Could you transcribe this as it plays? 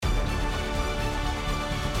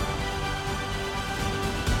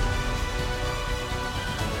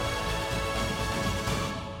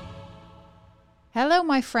Hello,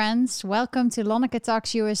 my friends. Welcome to Lonneke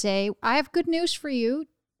Talks USA. I have good news for you.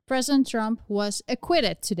 President Trump was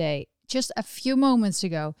acquitted today, just a few moments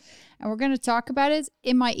ago. And we're going to talk about it.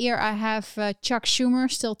 In my ear, I have Chuck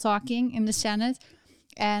Schumer still talking in the Senate.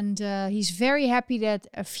 And he's very happy that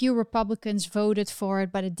a few Republicans voted for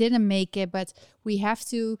it, but it didn't make it. But we have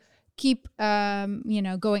to keep,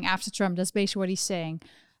 going after Trump. That's basically what he's saying.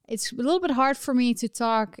 It's a little bit hard for me to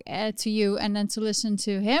talk to you and then to listen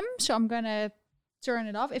to him. So I'm going to turn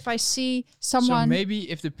it off if I see someone. So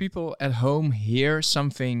maybe if the people at home hear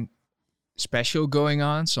something special going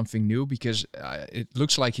on, something new, because it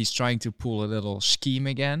looks like he's trying to pull a little scheme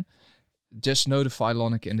again, just notify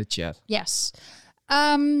Lonneke in the chat. Yes.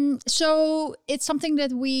 So it's something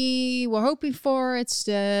that we were hoping for. It's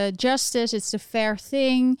the justice. It's the fair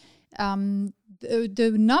thing.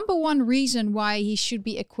 The number one reason why he should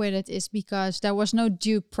be acquitted is because there was no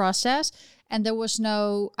due process. And there was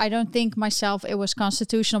no, I don't think myself it was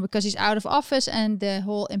constitutional because he's out of office, and the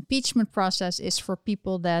whole impeachment process is for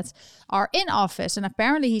people that are in office. And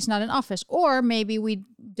apparently he's not in office, or maybe we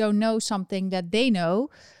don't know something that they know.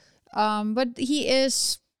 But he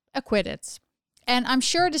is acquitted. And I'm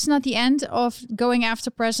sure this is not the end of going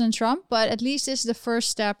after President Trump, but at least it's the first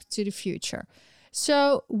step to the future.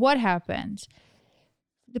 So what happened?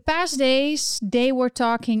 The past days, they were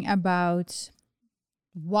talking about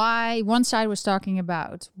why one side was talking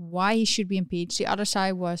about why he should be impeached. The other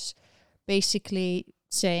side was basically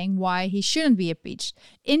saying why he shouldn't be impeached.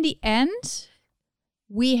 In the end,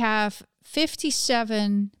 we have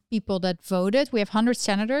 57 people that voted. We have 100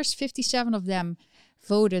 senators. 57 of them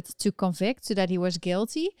voted to convict, so that he was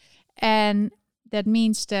guilty. And that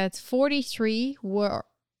means that 43 were,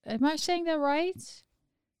 am I saying that right?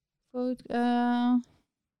 Vote,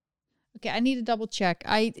 okay, I need to double check.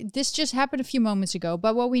 This just happened a few moments ago.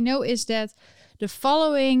 But what we know is that the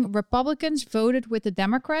following Republicans voted with the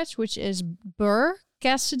Democrats, which is Burr,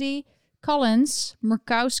 Cassidy, Collins,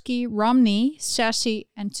 Murkowski, Romney, Sassy,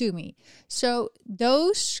 and Toomey. So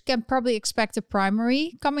those can probably expect a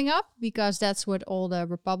primary coming up, because that's what all the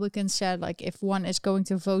Republicans said. Like, if one is going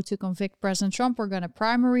to vote to convict President Trump, we're going to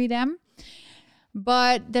primary them.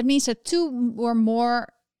 But that means that two were more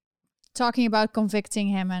talking about convicting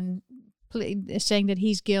him and saying that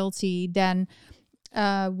he's guilty than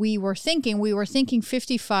we were thinking. We were thinking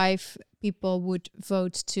 55 people would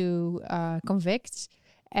vote to convict,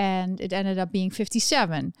 and it ended up being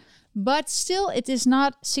 57. But still, it is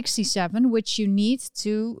not 67, which you need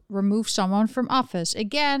to remove someone from office.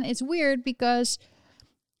 Again, it's weird because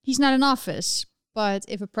he's not in office. But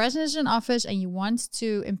if a president is in office and you want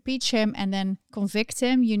to impeach him and then convict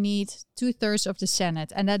him, you need 2/3 of the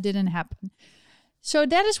Senate, and that didn't happen. So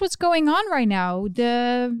that is what's going on right now.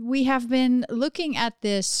 We have been looking at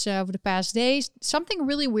this over the past days. Something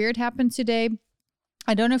really weird happened today.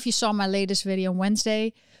 I don't know if you saw my latest video on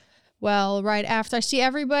Wednesday. Well, right after, I see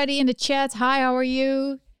everybody in the chat. Hi, how are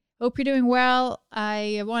you? Hope you're doing well.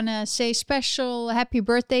 I want to say special happy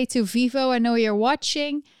birthday to Vivo. I know you're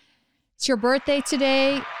watching. It's your birthday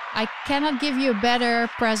today. I cannot give you a better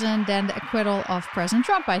present than the acquittal of President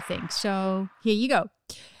Trump, I think. So here you go.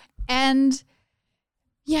 And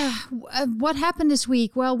yeah, what happened this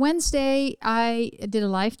week? Well, Wednesday, I did a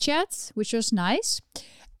live chat, which was nice.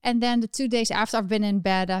 And then the 2 days after, I've been in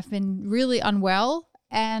bed. I've been really unwell.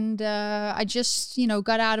 And I just,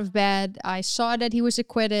 got out of bed. I saw that he was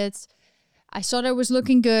acquitted. I saw that it was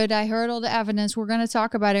looking good. I heard all the evidence. We're going to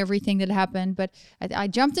talk about everything that happened. But I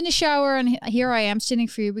jumped in the shower, and here I am sitting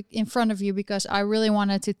in front of you because I really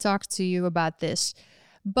wanted to talk to you about this.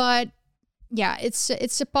 But yeah, it's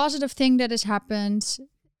a positive thing that has happened,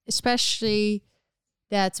 especially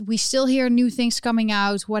that we still hear new things coming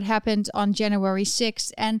out, what happened on January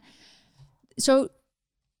 6th. And so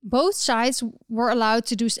both sides were allowed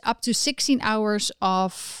to do up to 16 hours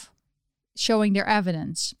of showing their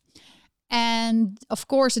evidence. And of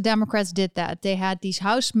course, the Democrats did that. They had these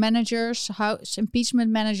House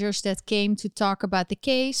impeachment managers that came to talk about the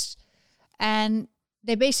case. And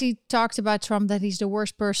they basically talked about Trump, that he's the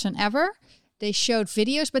worst person ever. They showed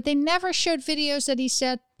videos, but they never showed videos that he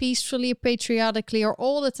said peacefully, patriotically, or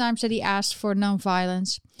all the times that he asked for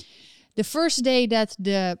nonviolence. The first day that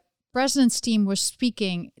the president's team was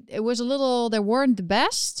speaking, they weren't the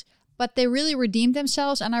best, but they really redeemed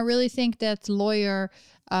themselves. And I really think that lawyer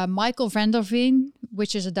Michael van der Veen,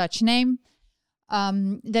 which is a Dutch name,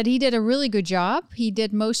 that he did a really good job. He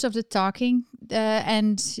did most of the talking,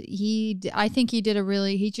 and I think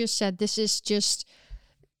he just said, this is just,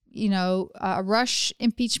 a rush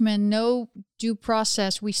impeachment, no due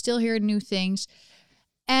process. We still hear new things.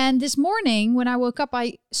 And this morning when I woke up,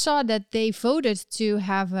 I saw that they voted to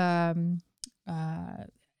have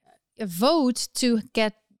vote to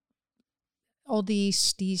get all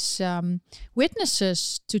these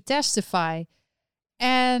witnesses to testify.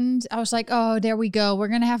 And I was like, oh, there we go. We're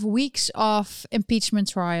going to have weeks of impeachment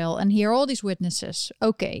trial and hear all these witnesses.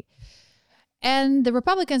 Okay. And the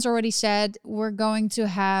Republicans already said we're going to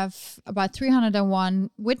have about 301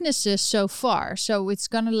 witnesses so far. So it's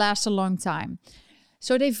going to last a long time.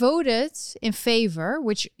 So they voted in favor,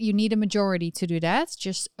 which you need a majority to do that,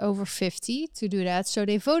 just over 50 to do that. So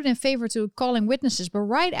they voted in favor to calling witnesses. But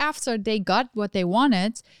right after they got what they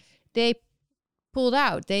wanted, they pulled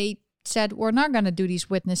out. They said, we're not going to do these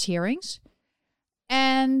witness hearings.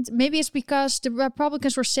 And maybe it's because the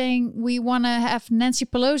Republicans were saying we want to have Nancy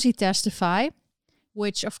Pelosi testify,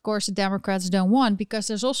 which of course the Democrats don't want, because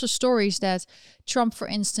there's also stories that Trump, for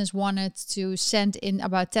instance, wanted to send in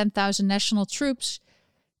about 10,000 national troops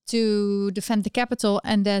to defend the Capitol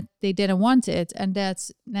and that they didn't want it. And that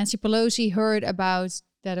Nancy Pelosi heard about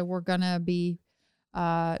that there were going to be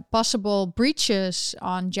possible breaches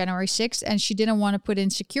on January 6th, and she didn't want to put in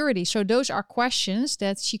security. So those are questions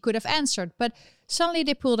that she could have answered. But suddenly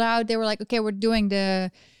they pulled out. They were like, okay, we're doing the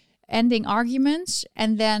ending arguments.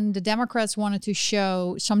 And then the Democrats wanted to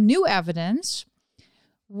show some new evidence,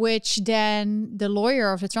 which then the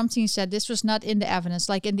lawyer of the Trump team said this was not in the evidence.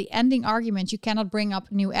 Like in the ending argument, you cannot bring up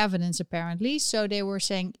new evidence, apparently. So they were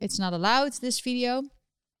saying it's not allowed, this video.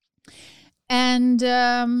 And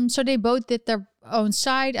so they both did their own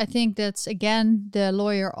side. I think that's, again, the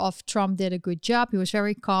lawyer of Trump did a good job. He was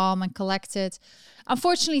very calm and collected.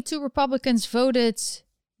 Unfortunately, two more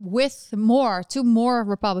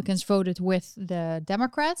Republicans voted with the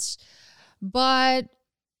Democrats. But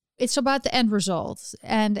it's about the end result.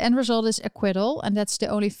 And the end result is acquittal. And that's the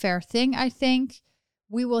only fair thing, I think.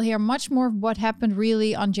 We will hear much more of what happened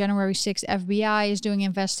really on January 6th. FBI is doing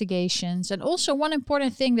investigations. And also one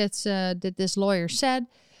important thing that this lawyer said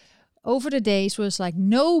over the days was like,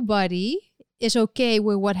 nobody is okay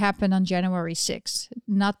with what happened on January 6th.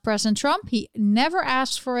 Not President Trump. He never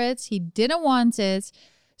asked for it. He didn't want it.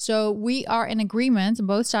 So we are in agreement on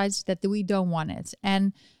both sides that we don't want it.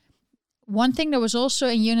 And one thing that was also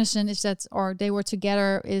in unison is that, or they were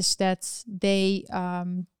together, is that they,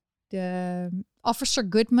 the Officer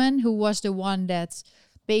Goodman, who was the one that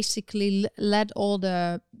basically led all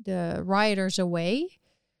the rioters away,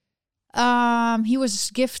 he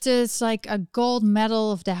was gifted like a gold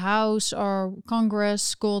medal of the House or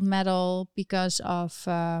Congress gold medal because of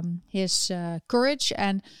his courage,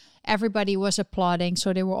 and everybody was applauding.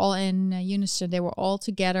 So they were all in unison. They were all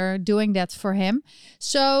together doing that for him.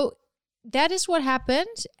 So that is what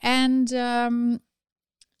happened. And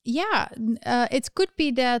it could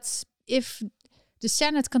be that if the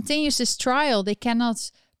Senate continues this trial, they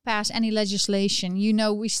cannot pass any legislation. You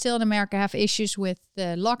know, we still in America have issues with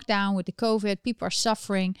the lockdown, with the COVID. People are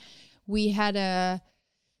suffering. We had a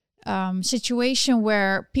situation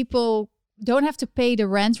where people don't have to pay the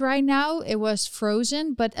rent right now. It was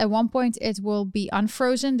frozen, but at one point it will be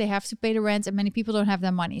unfrozen. They have to pay the rent and many people don't have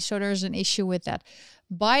that money. So there's an issue with that.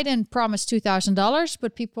 Biden promised $2,000,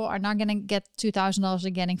 but people are not going to get $2,000.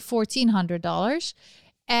 They're getting $1,400.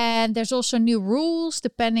 And there's also new rules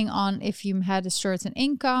depending on if you had a certain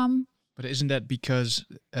income. But isn't that because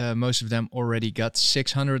most of them already got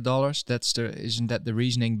 $600? Isn't that the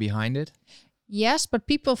reasoning behind it? Yes, but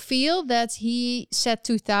people feel that he said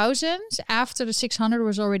 2,000 after the 600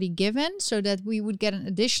 was already given, so that we would get an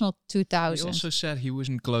additional 2,000. He also said he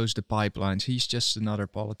wouldn't close the pipelines. He's just another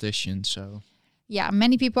politician, so... Yeah,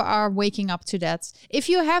 many people are waking up to that. If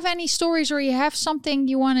you have any stories or you have something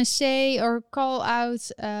you want to say or call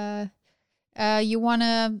out, you want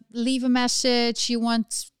to leave a message, you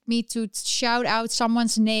want me to shout out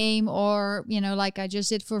someone's name, or, you know, like I just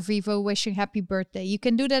did for Vivo, wishing happy birthday. You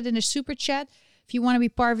can do that in a super chat. If you want to be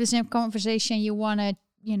part of this conversation, you want to,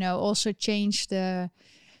 you know, also change the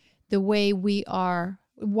way we are,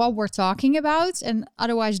 what we're talking about. And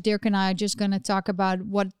otherwise, Dirk and I are just going to talk about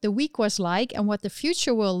what the week was like and what the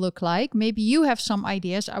future will look like. Maybe you have some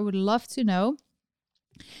ideas. I would love to know.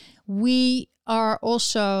 We are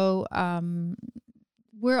also,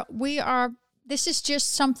 this is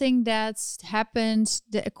just something that's happened,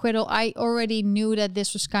 the acquittal. I already knew that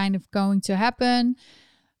this was kind of going to happen.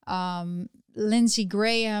 Lindsey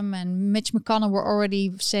Graham and Mitch McConnell were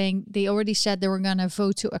already saying, they already said they were going to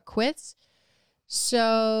vote to acquit.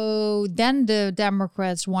 So then the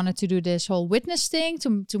Democrats wanted to do this whole witness thing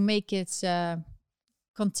to make it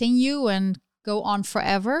continue and go on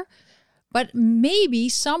forever. But maybe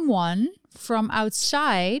someone from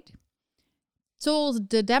outside told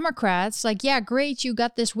the Democrats, like, yeah, great, you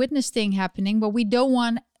got this witness thing happening, but we don't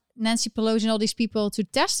want Nancy Pelosi and all these people to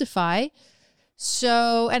testify.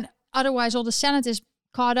 So, and otherwise all the Senate is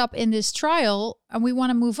caught up in this trial, and we want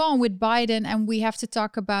to move on with Biden, and we have to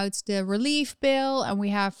talk about the relief bill, and we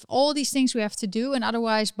have all these things we have to do, and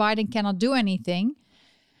otherwise Biden cannot do anything.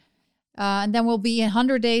 And then we'll be in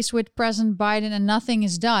 100 days with President Biden and nothing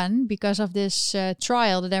is done because of this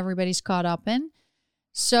trial that everybody's caught up in.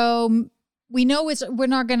 So we know we're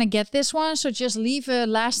not going to get this one. So just leave a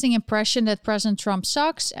lasting impression that President Trump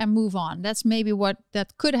sucks and move on. That's maybe what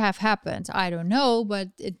that could have happened. I don't know, but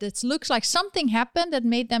it looks like something happened that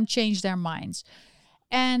made them change their minds.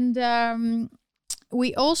 And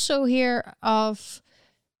we also hear of...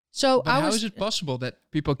 So but how is it possible that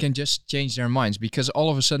people can just change their minds? Because all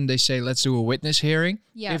of a sudden they say, let's do a witness hearing.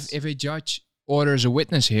 Yes. If a judge orders a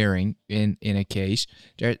witness hearing in a case,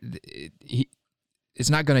 it's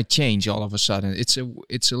not going to change all of a sudden. It's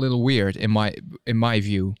a little weird in my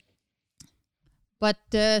view. But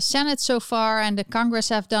the Senate so far and the Congress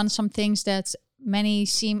have done some things that many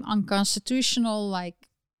seem unconstitutional, like,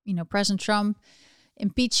 President Trump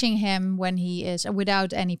impeaching him when he is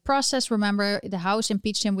without any process. Remember, the House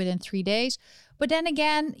impeached him within 3 days. But then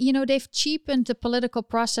again, they've cheapened the political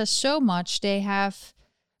process so much. They have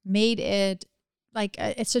made it like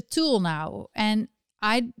it's a tool now. And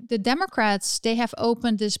the Democrats, they have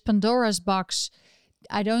opened this Pandora's box.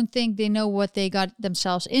 I don't think they know what they got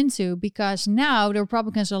themselves into, because now the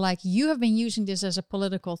Republicans are like, you have been using this as a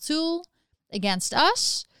political tool against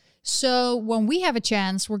us. So when we have a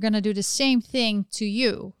chance, we're going to do the same thing to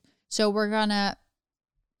you. So we're going to,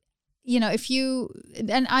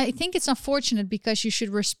 and I think it's unfortunate because you should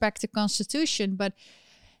respect the Constitution, but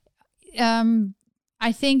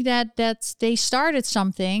I think that they started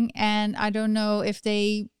something, and I don't know if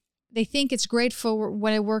they think it's great for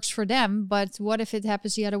when it works for them, but what if it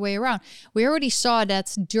happens the other way around? We already saw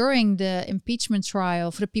that during the impeachment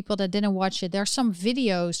trial. For the people that didn't watch it, there are some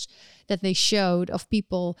videos that they showed of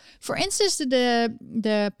people. For instance,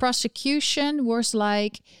 the prosecution was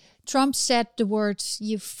like, Trump said the words,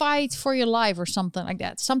 you fight for your life or something like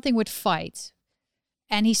that, something with fight.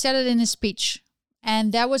 And he said it in his speech.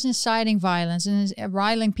 And that was inciting violence and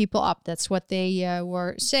riling people up. That's what they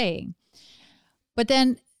were saying. But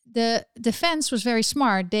then the defense was very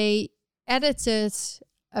smart. They edited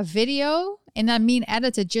a video, and I mean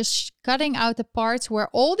edited, just cutting out the parts where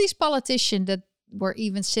all these politicians that were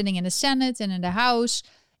even sitting in the Senate and in the House,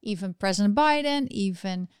 even President Biden,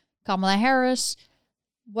 even Kamala Harris,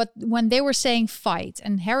 when they were saying fight.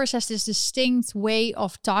 And Harris has this distinct way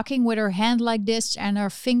of talking with her hand like this and her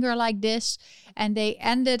finger like this. And they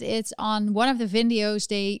ended it on one of the videos.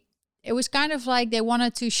 It was kind of like they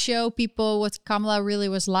wanted to show people what Kamala really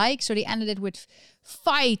was like. So they ended it with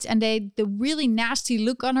fight, and the really nasty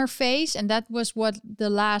look on her face. And that was what the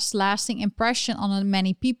lasting impression on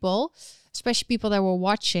many people, especially people that were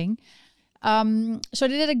watching. So they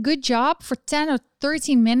did a good job for 10 or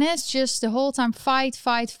 13 minutes, just the whole time, fight,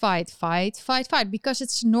 because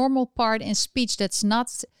it's a normal part in speech that's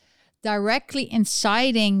not directly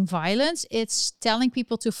inciting violence. It's telling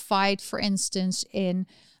people to fight, for instance, in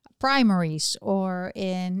primaries or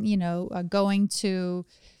in, going to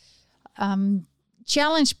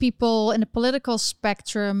challenge people in the political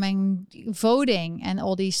spectrum and voting and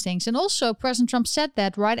all these things. And also President Trump said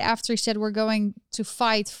that right after he said we're going to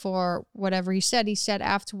fight for whatever he said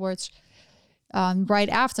afterwards, right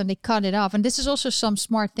after, and they cut it off. And this is also some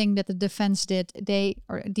smart thing that the defense did. They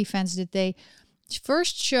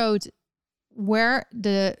first showed where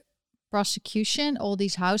the prosecution, all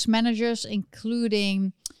these House managers,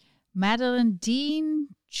 including Madeleine Dean,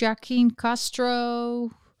 Joaquin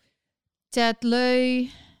Castro, Ted Lieu,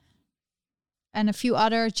 and a few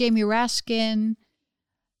others, Jamie Raskin,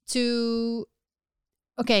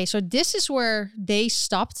 okay, so this is where they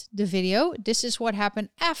stopped the video. This is what happened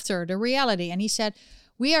after the reality. And he said,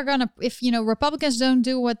 we are going to, if, Republicans don't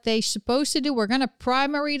do what they're supposed to do, we're going to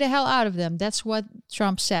primary the hell out of them. That's what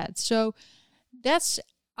Trump said. So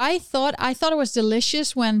I thought it was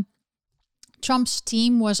delicious when Trump's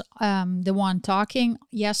team was the one talking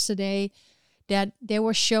yesterday, that they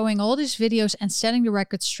were showing all these videos and setting the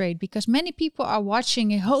record straight, because many people are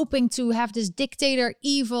watching and hoping to have this dictator,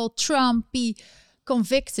 evil Trump, be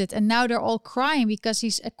convicted. And now they're all crying because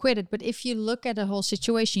he's acquitted. But if you look at the whole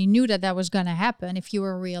situation, you knew that was going to happen if you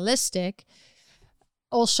were realistic,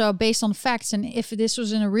 also based on facts. And if this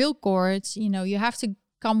was in a real court, you have to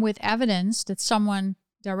come with evidence that someone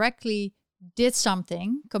directly did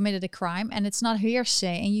something, committed a crime, and it's not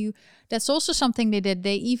hearsay. And that's also something they did.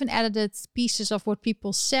 They even edited pieces of what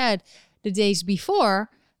people said the days before,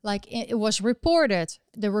 Like it was reported.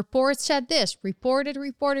 The report said this, reported.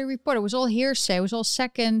 It was all hearsay. It was all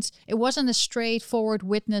second. It wasn't a straightforward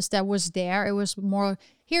witness that was there. It was more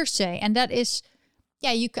hearsay. And that is,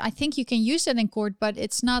 yeah, I think you can use that in court, but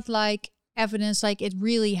it's not like evidence like it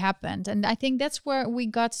really happened. And I think that's where we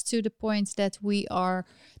got to the point that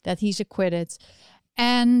he's acquitted.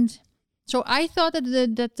 And so I thought that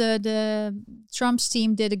the Trump's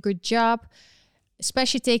team did a good job,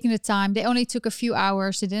 especially taking the time. They only took a few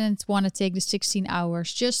hours. They didn't want to take the 16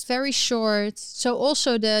 hours, just very short. So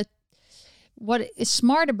also what is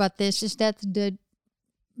smart about this is that the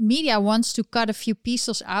media wants to cut a few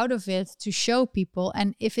pieces out of it to show people.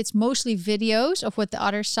 And if it's mostly videos of what the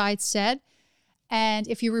other side said, and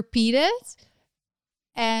if you repeat it,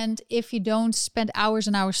 and if you don't spend hours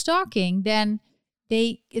and hours talking, then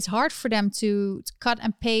it's hard for them to cut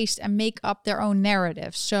and paste and make up their own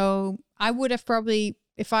narrative. So I would have probably,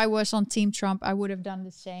 if I was on Team Trump, I would have done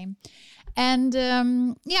the same. And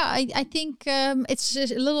I think it's a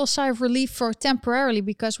little sigh of relief for temporarily,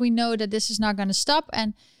 because we know that this is not going to stop.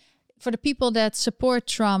 And for the people that support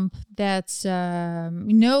Trump, that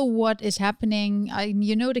know what is happening,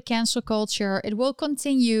 the cancel culture, it will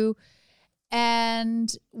continue.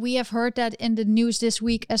 And we have heard that in the news this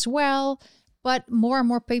week as well. But more and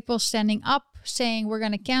more people standing up saying we're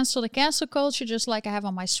going to cancel the cancel culture, just like I have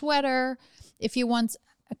on my sweater. If you want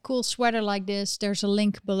a cool sweater like this, there's a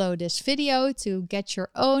link below this video to get your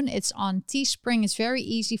own. It's on Teespring. It's very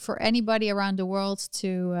easy for anybody around the world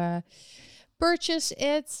to purchase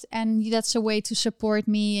it. And that's a way to support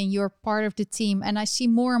me, and you're part of the team. And I see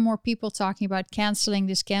more and more people talking about canceling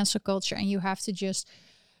this cancel culture, and you have to just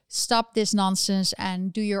stop this nonsense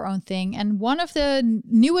and do your own thing. And one of the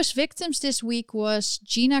newest victims this week was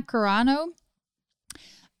Gina Carano.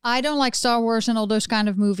 I don't like Star Wars and all those kind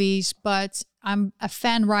of movies, but I'm a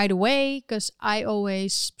fan right away because I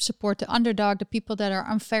always support the underdog, the people that are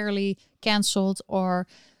unfairly canceled or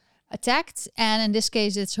attacked. And in this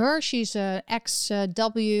case, it's her. She's an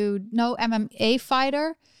MMA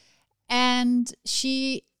fighter. And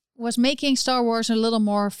she was making Star Wars a little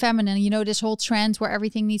more feminine. You know, this whole trend where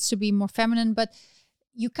everything needs to be more feminine, but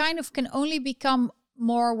you kind of can only become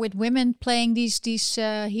more with women playing these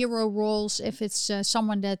hero roles if it's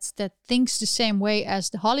someone that thinks the same way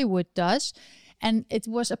as the Hollywood does. And it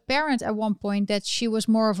was apparent at one point that she was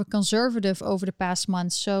more of a conservative over the past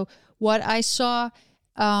months. So what I saw,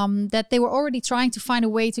 that they were already trying to find a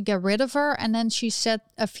way to get rid of her. And then she said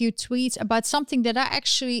a few tweets about something that I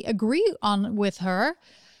actually agree on with her.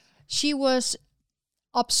 She was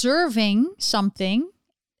observing something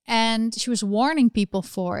and she was warning people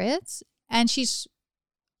for it, and she's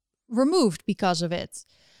removed because of it.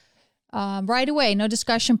 Right away, no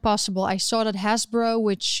discussion possible. I saw that Hasbro,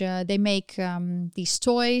 which they make these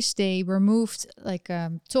toys, they removed like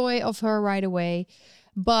a toy of her right away.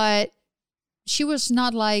 But she was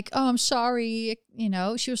not like, oh, I'm sorry. You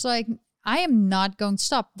know, she was like, I am not going to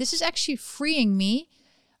stop. This is actually freeing me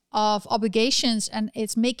of obligations, and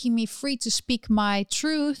it's making me free to speak my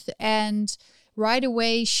truth. And right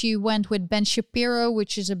away she went with Ben Shapiro,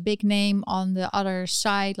 which is a big name on the other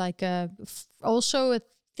side, like also a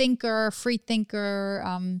thinker, free thinker.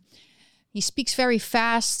 He speaks very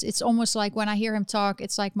fast. It's almost like when I hear him talk,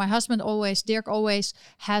 it's like my husband Dirk always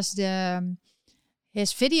has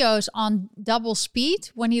his videos on double speed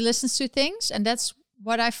when he listens to things. And that's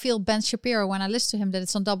what I feel Ben Shapiro when I listen to him, that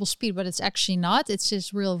it's on double speed, but it's actually not. It's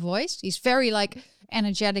his real voice. He's very like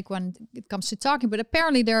energetic when it comes to talking, but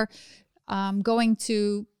apparently they're going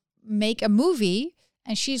to make a movie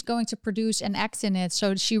and she's going to produce and act in it.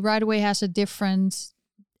 So she right away has a different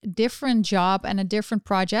job and a different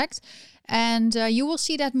project. And you will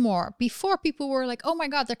see that more. Before, people were like, oh my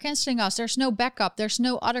God, they're canceling us. There's no backup. There's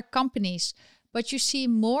no other companies. But you see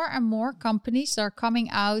more and more companies that are coming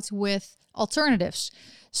out with alternatives.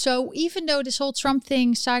 So even though this whole Trump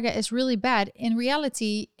thing saga is really bad, in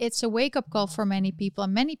reality, it's a wake-up call for many people.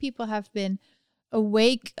 And many people have been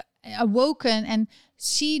awoken and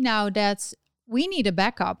see now that we need a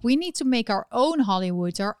backup. We need to make our own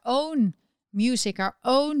Hollywood, our own music, our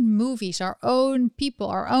own movies, our own people,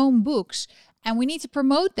 our own books. And we need to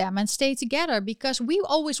promote them and stay together, because we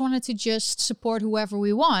always wanted to just support whoever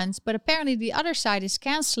we want. But apparently the other side is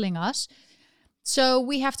canceling us. So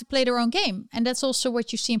we have to play their own game. And that's also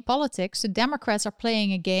what you see in politics. The Democrats are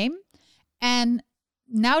playing a game. And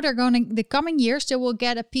now the coming years, they will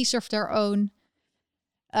get a piece of their own.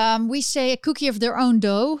 We say a cookie of their own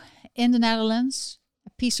dough in the Netherlands, a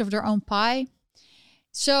piece of their own pie.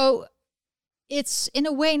 So it's in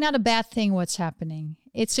a way not a bad thing what's happening.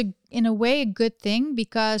 It's in a way a good thing,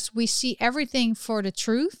 because we see everything for the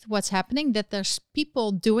truth, what's happening, that there's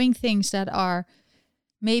people doing things that are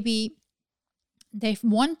maybe they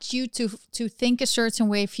want you to think a certain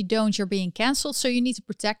way. If you don't, you're being canceled. So you need to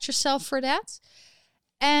protect yourself for that,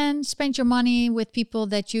 and spend your money with people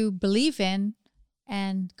that you believe in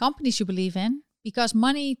and companies you believe in, because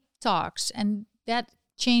money talks, and that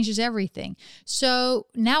changes everything. So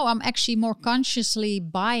now I'm actually more consciously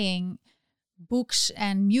buying books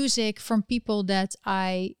and music from people that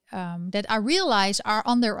I realize are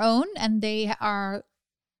on their own, and they are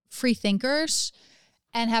free thinkers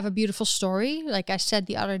and have a beautiful story. Like I said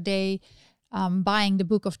the other day, buying the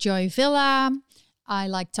book of Joy Villa. I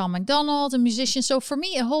like Tom MacDonald, a musician. So for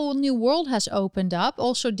me, a whole new world has opened up.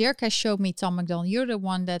 Also, Dirk has showed me Tom MacDonald. You're the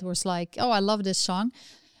one that was like, oh, I love this song.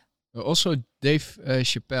 Also, Dave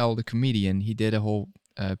Chappelle, the comedian, he did a whole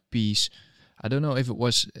piece. I don't know if it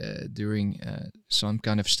was during some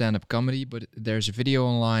kind of stand-up comedy, but there's a video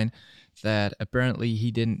online that apparently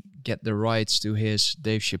he didn't get the rights to his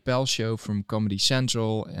Dave Chappelle show from Comedy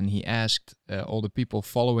Central, and he asked all the people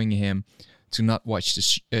following him to not watch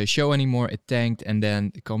the show anymore. It tanked, and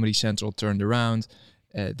then Comedy Central turned around.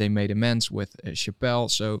 They made amends with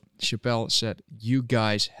Chappelle. So Chappelle said, "You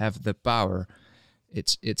guys have the power.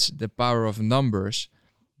 It's the power of numbers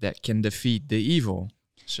that can defeat the evil."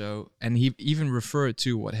 So, and he even referred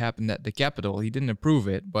to what happened at the Capitol. He didn't approve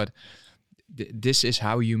it, but this is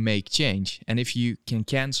how you make change. And if you can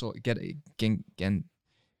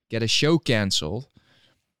get a show canceled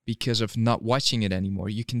because of not watching it anymore,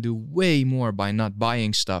 you can do way more by not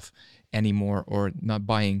buying stuff anymore or not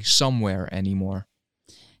buying somewhere anymore.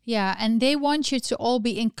 Yeah, and they want you to all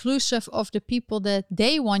be inclusive of the people that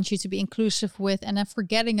they want you to be inclusive with, and then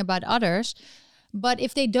forgetting about others. But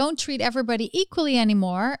if they don't treat everybody equally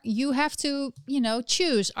anymore, you have to,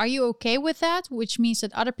 choose. Are you okay with that? Which means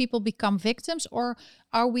that other people become victims, or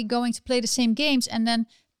are we going to play the same games and then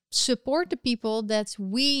support the people that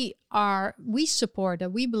we support,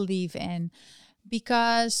 that we believe in?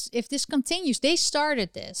 Because if this continues, they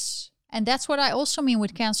started this. And that's what I also mean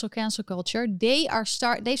with cancel culture. They've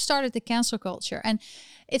started the cancel culture. And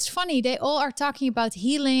it's funny, they all are talking about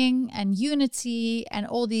healing and unity and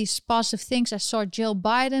all these positive things. I saw Jill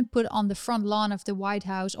Biden put on the front lawn of the White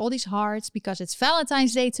House all these hearts because it's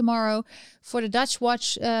Valentine's Day tomorrow. For the Dutch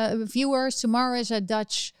Watch viewers, tomorrow is a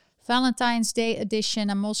Dutch Valentine's Day edition.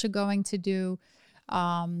 I'm also going to do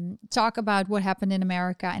talk about what happened in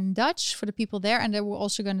America in Dutch for the people there. And then we're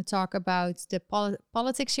also going to talk about the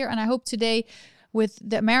politics here. And I hope today with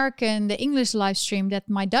the English live stream, that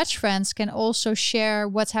my Dutch friends can also share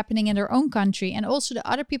what's happening in their own country, and also the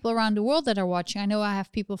other people around the world that are watching. I know I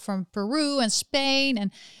have people from Peru and Spain,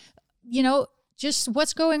 and, just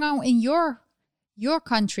what's going on in your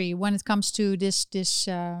country when it comes to this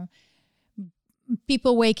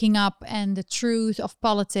people waking up and the truth of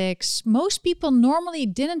politics. Most people normally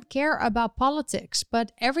didn't care about politics,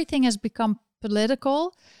 but everything has become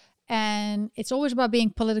political, and it's always about being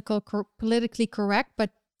politically correct.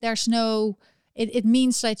 But there's no, it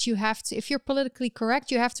means that you have to, if you're politically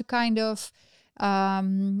correct, you have to kind of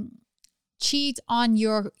cheat on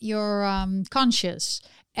your conscience.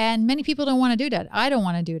 And many people don't want to do that. I don't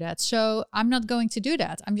want to do that. So I'm not going to do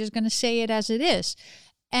that. I'm just going to say it as it is.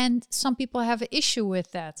 And some people have an issue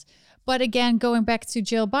with that. But again, going back to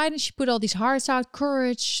Jill Biden, she put all these hearts out,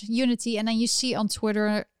 courage, unity. And then you see on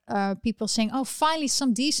Twitter people saying, oh, finally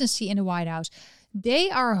some decency in the White House. They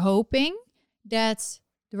are hoping that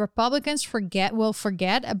the Republicans will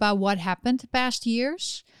forget about what happened the past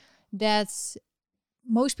years. That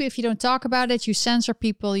most people, if you don't talk about it, you censor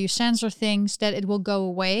people, you censor things, that it will go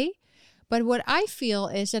away. But what I feel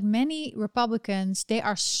is that many Republicans, they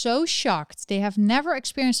are so shocked. They have never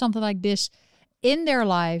experienced something like this in their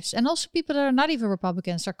lives. And also people that are not even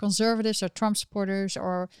Republicans, are conservatives or Trump supporters,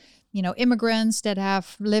 or, immigrants that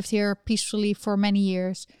have lived here peacefully for many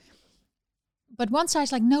years. But one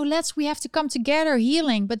side's like, no, we have to come together,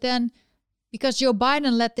 healing. But then because Joe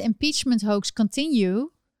Biden let the impeachment hoax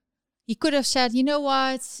continue, he could have said, you know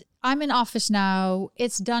what? I'm in office now.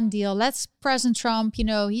 It's done deal. Let's President Trump,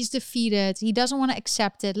 he's defeated. He doesn't want to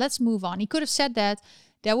accept it. Let's move on. He could have said that.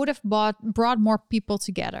 That would have brought more people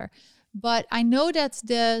together. But I know that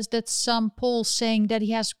there's some polls saying that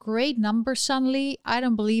he has great numbers suddenly. I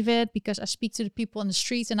don't believe it, because I speak to the people in the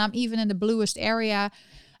streets, and I'm even in the bluest area.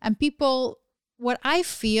 And what I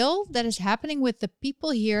feel that is happening with the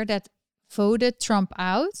people here that voted Trump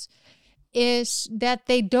out is that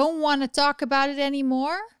they don't want to talk about it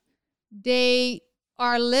anymore. They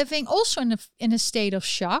are living also in a state of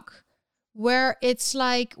shock, where it's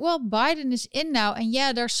like, well, Biden is in now. And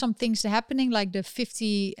yeah, there's some things happening, like the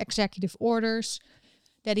 50 executive orders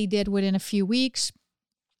that he did within a few weeks.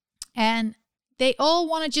 And they all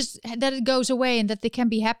want to just that it goes away and that they can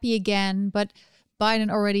be happy again. But Biden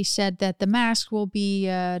already said that the mask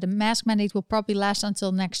mandate will probably last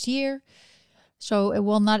until next year. So it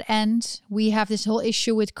will not end. We have this whole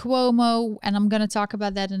issue with Cuomo, and I'm going to talk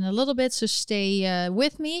about that in a little bit. So stay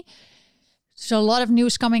with me. So a lot of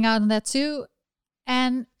news coming out on that too.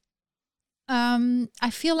 And I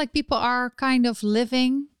feel like people are kind of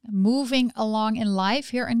moving along in life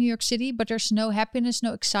here in New York City, but there's no happiness,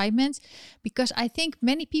 no excitement, because I think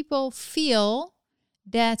many people feel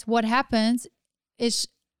that what happened is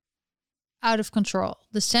out of control.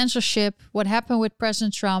 The censorship, what happened with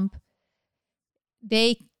President Trump,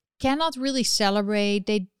 they cannot really celebrate.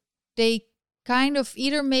 They kind of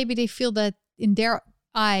either maybe they feel that in their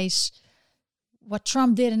eyes, what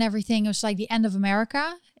Trump did and everything, it was like the end of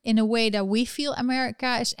America in a way that we feel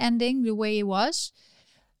America is ending the way it was.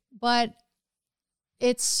 But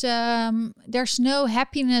it's there's no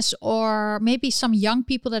happiness, or maybe some young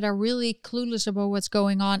people that are really clueless about what's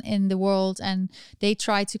going on in the world and they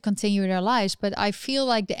try to continue their lives. But I feel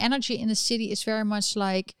like the energy in the city is very much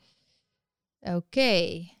like,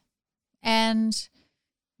 okay. And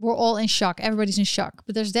we're all in shock. Everybody's in shock.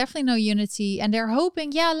 But there's definitely no unity. And they're hoping,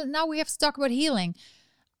 now we have to talk about healing.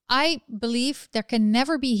 I believe there can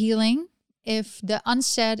never be healing if the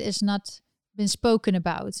unsaid is not been spoken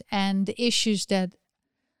about, and the issues that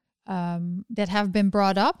have been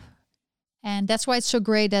brought up. And that's why it's so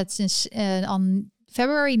great that since on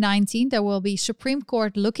February 19th, there will be Supreme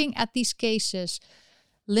Court looking at these cases.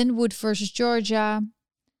 Linwood versus Georgia,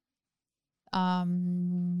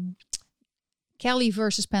 Kelly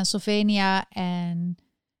versus Pennsylvania, and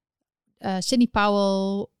Sidney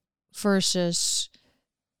Powell versus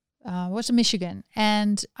Michigan.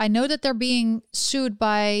 And I know that they're being sued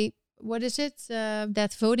by, what is it?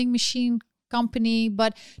 That voting machine company,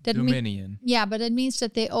 but that Dominion. But that means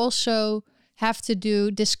that they also have to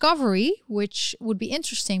do discovery, which would be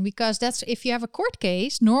interesting, because that's, if you have a court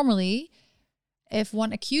case, normally if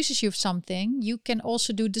one accuses you of something, you can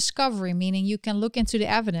also do discovery, meaning you can look into the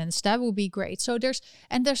evidence. That would be great. So there's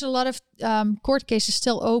a lot of court cases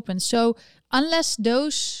still open. So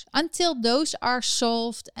until those are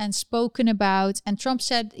solved and spoken about, and Trump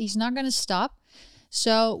said he's not going to stop.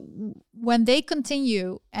 So when they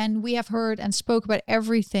continue and we have heard and spoke about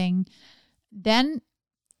everything, then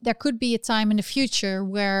there could be a time in the future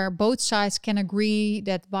where both sides can agree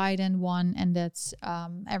that Biden won and that,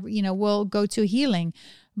 we'll go to healing.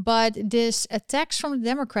 But this attacks from the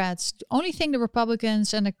Democrats, the only thing the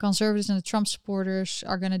Republicans and the conservatives and the Trump supporters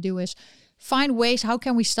are going to do is find ways, how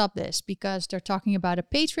can we stop this? Because they're talking about a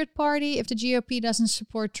Patriot Party if the GOP doesn't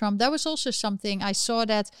support Trump. That was also something I saw,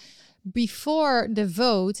 that before the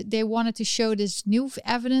vote, they wanted to show this new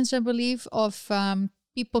evidence, I believe, of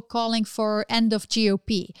people calling for end of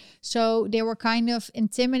GOP. So they were kind of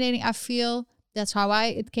intimidating. I feel that's how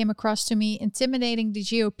it came across to me, intimidating the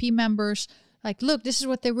GOP members. Like, look, this is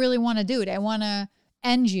what they really want to do. They want to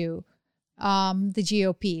end you, the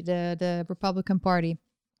GOP, the Republican Party.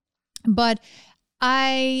 But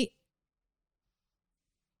I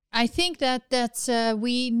think that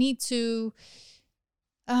we need to.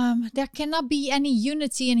 There cannot be any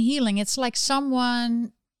unity in healing. It's like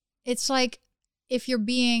if you're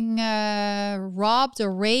being robbed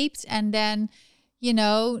or raped, and then,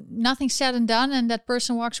 nothing's said and done, and that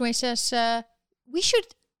person walks away and says, we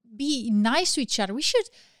should be nice to each other. We should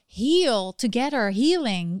heal together,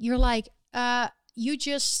 healing. You're like, you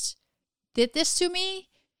just did this to me?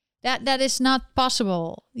 That is not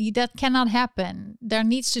possible. That cannot happen. There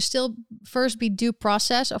needs to still first be due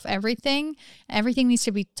process of everything. Everything needs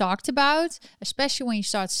to be talked about, especially when you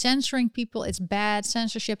start censoring people. It's bad,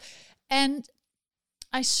 censorship. And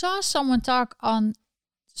I saw someone talk on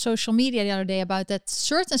social media the other day about that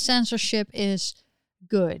certain censorship is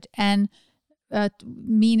good. And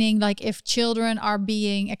meaning, like, if children are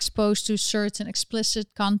being exposed to certain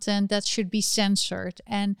explicit content, that should be censored.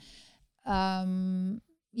 And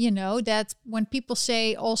that when people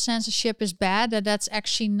say all censorship is bad, that's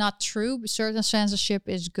actually not true. Certain censorship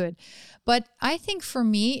is good. But I think for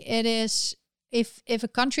me, it is, if a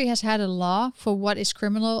country has had a law for what is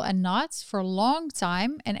criminal and not for a long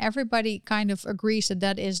time, and everybody kind of agrees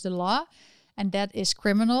that is the law and that is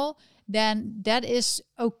criminal, then that is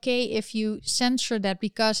okay if you censor that,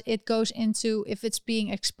 because it goes into, if it's being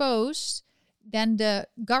exposed, then the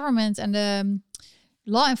government and the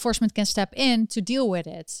law enforcement can step in to deal with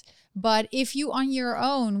it. But if you on your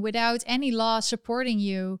own, without any law supporting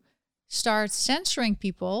you, start censoring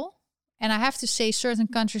people And I have to say, certain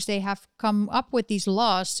countries, they have come up with these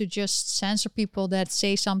laws to just censor people that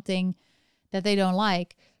say something that they don't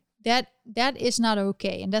like. That is not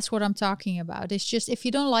okay. And that's what I'm talking about. It's just, if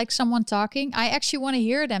you don't like someone talking, I actually want to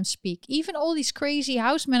hear them speak. Even all these crazy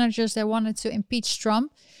House managers that wanted to impeach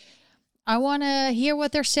Trump, I want to hear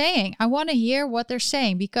what they're saying. I want to hear what they're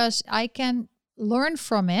saying because I can learn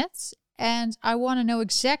from it. And I want to know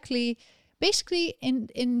exactly, basically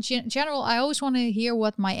in general, I always want to hear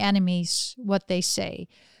what my enemies, what they say.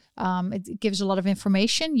 It gives a lot of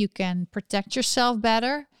information. You can protect yourself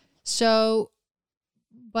better. So,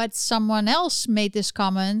 but someone else made this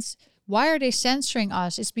comment. Why are they censoring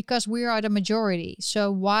us? It's because we are the majority.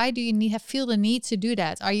 So why do you feel the need to do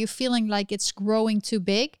that? Are you feeling like it's growing too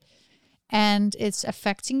big and it's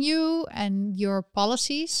affecting you and your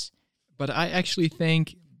policies? But I actually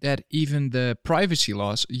think that even the privacy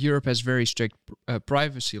laws, Europe has very strict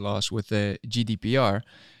privacy laws with the GDPR.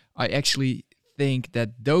 I actually think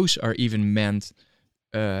that those are even meant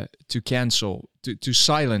to cancel, to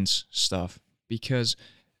silence stuff. Because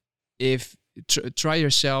if try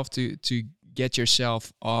yourself to get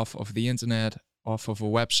yourself off of the internet, off of a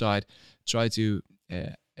website, try to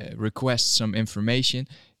request some information,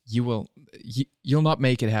 you'll not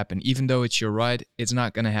make it happen. Even though it's your right, it's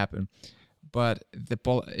not going to happen. But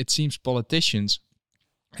it seems politicians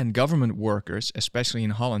and government workers, especially in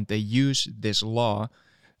Holland, they use this law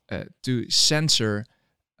to censor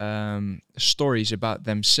stories about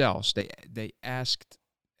themselves. They ask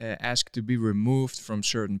to be removed from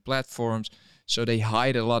certain platforms, so they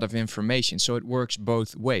hide a lot of information. So it works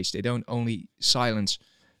both ways. They don't only silence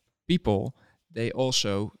people, they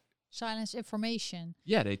also silence information.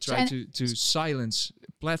 Yeah, they try to silence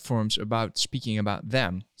platforms about speaking about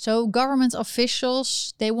them. So government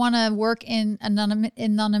officials, they want to work in anonymity.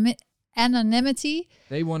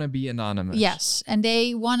 They want to be anonymous. Yes, and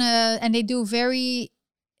they do very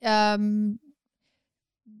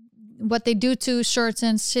what they do to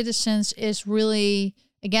certain citizens is really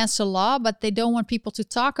against the law, but they don't want people to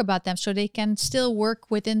talk about them, so they can still work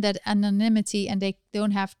within that anonymity, and they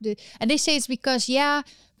don't have to. And they say it's because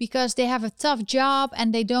they have a tough job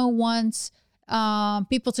and they don't want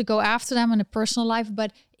people to go after them in a personal life.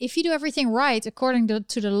 But if you do everything right according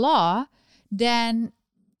to the law, then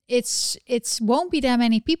it's won't be that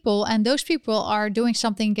many people, and those people are doing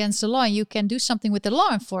something against the law. You can do something with the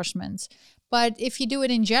law enforcement. But if you do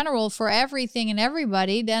it in general for everything and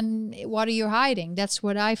everybody, then what are you hiding? That's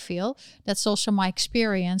what I feel. That's also my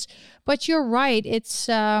experience. But you're right. It's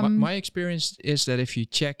my experience is that if you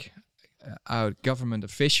check out government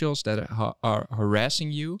officials that are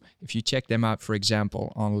harassing you, if you check them out, for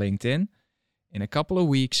example, on LinkedIn, in a couple of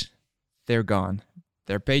weeks, they're gone.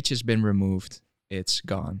 Their page has been removed. It's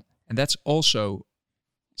gone. And that's also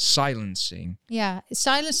silencing. Yeah,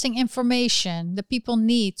 silencing information that people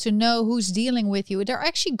need to know who's dealing with you. They're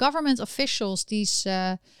actually government officials. These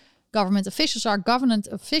government officials are government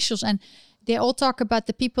officials, and they all talk about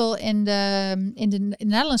the people in the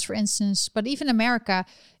Netherlands, for instance, but even America.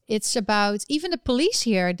 It's about even the police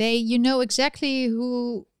here. You know exactly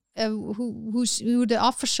who the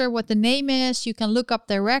officer, what the name is. You can look up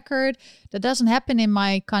their record. That doesn't happen in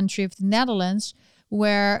my country of the Netherlands,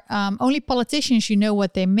 where only politicians, you know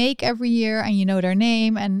what they make every year and you know their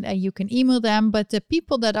name, and you can email them. But the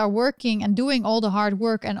people that are working and doing all the hard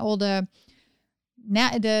work and all the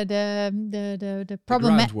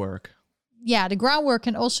problem groundwork. Yeah, the groundwork,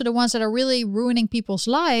 and also the ones that are really ruining people's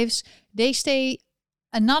lives, they stay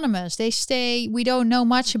anonymous. We don't know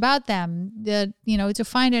much about them. To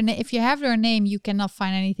find if you have their name, you cannot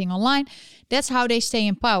find anything online. That's how they stay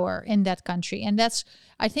in power in that country. And that's,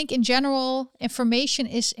 I think in general, information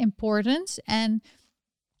is important, and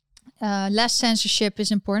less censorship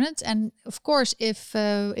is important. And of course, if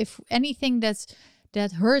anything that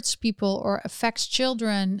hurts people or affects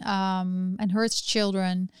children and hurts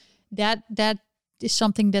children, that is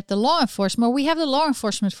something that the law enforcement, we have the law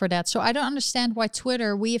enforcement for that. So I don't understand why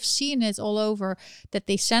Twitter, we have seen it all over, that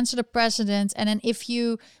they censor the president. And then if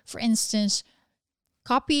you, for instance,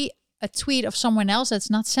 copy a tweet of someone else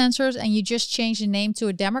that's not censored and you just change the name to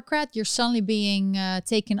a Democrat, you're suddenly being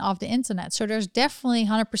taken off the internet. So there's definitely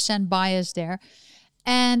 100% bias there.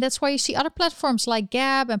 And that's why you see other platforms like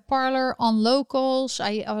Gab and Parler on locals.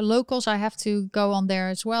 I have to go on there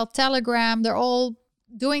as well. Telegram, they're all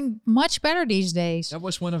doing much better these days. That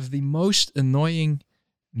was one of the most annoying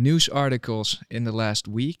news articles in the last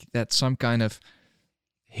week, that some kind of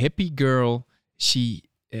hippie girl, she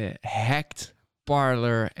hacked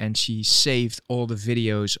Parler and she saved all the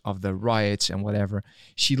videos of the riots and whatever.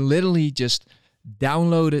 She literally just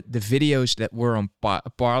downloaded the videos that were on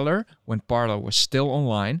Parler when Parler was still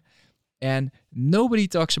online, And nobody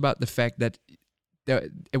talks about the fact that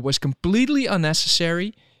it was completely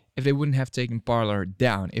unnecessary if they wouldn't have taken Parler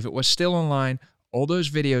down. If it was still online, all those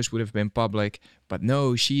videos would have been public. But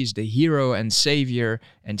no, she's the hero and savior,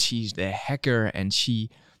 and she's the hacker, and she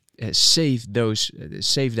saved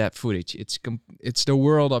that footage. It's the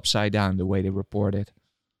world upside down the way they report it.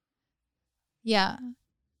 Yeah,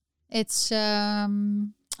 it's a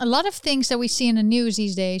lot of things that we see in the news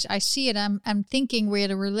these days. I see it. I'm thinking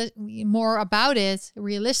more about it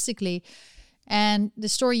realistically. And the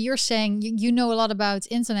story you're saying, you know a lot about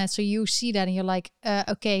internet, so you see that and you're like,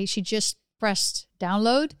 okay, she just pressed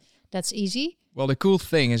download. That's easy. Well, the cool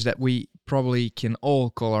thing is that we probably can all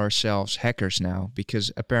call ourselves hackers now,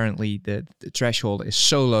 because apparently the threshold is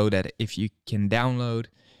so low that if you can download,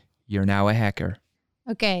 you're now a hacker.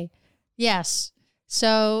 Okay. Yes.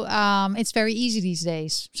 So it's very easy these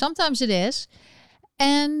days. Sometimes it is.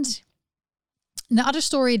 And the other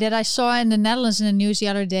story that I saw in the Netherlands in the news the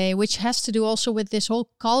other day, which has to do also with this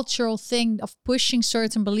whole cultural thing of pushing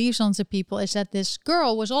certain beliefs onto people, is that this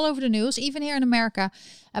girl was all over the news, even here in America,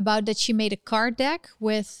 about that she made a card deck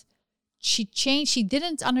with, she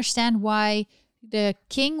didn't understand why the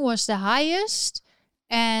king was the highest,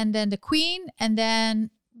 and then the queen, and then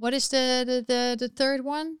what is the third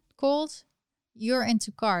one called? You're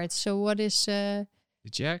into cards, so what is the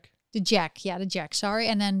jack? The jack, yeah, the jack, sorry.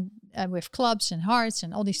 And then with clubs and hearts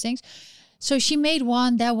and all these things. So she made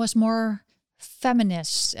one that was more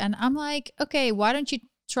feminist. And I'm like, okay, why don't you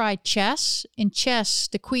try chess? In chess,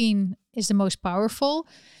 the queen is the most powerful.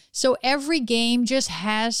 So every game just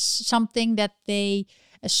has something that a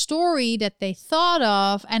story that they thought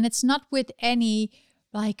of. And it's not with any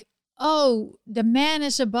like, oh, the man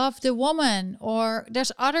is above the woman. Or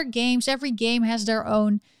there's other games. Every game has their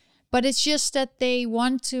own. But it's just that they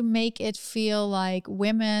want to make it feel like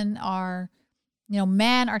women are,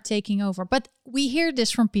 men are taking over. But we hear this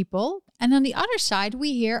from people. And on the other side,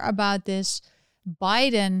 we hear about this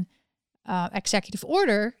Biden executive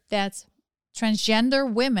order that transgender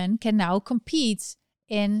women can now compete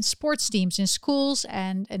in sports teams, in schools,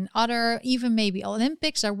 and other, even maybe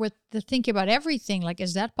Olympics. Are with the thinking about everything. Like,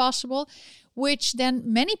 is that possible? Which then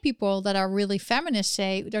many people that are really feminists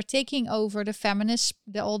say they're taking over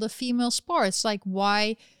all the female sports. Like,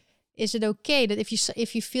 why is it okay that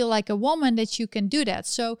if you feel like a woman that you can do that?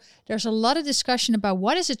 So there's a lot of discussion about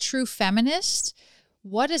what is a true feminist,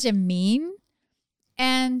 what does it mean,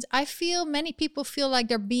 and I feel many people feel like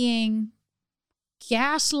they're being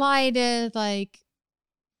gaslighted, like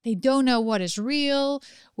they don't know what is real.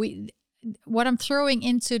 What I'm throwing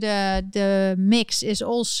into the mix is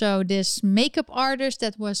also this makeup artist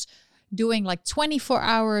that was doing like 24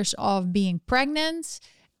 hours of being pregnant,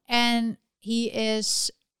 and he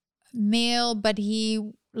is male, but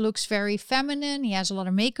he looks very feminine. He has a lot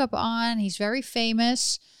of makeup on. He's very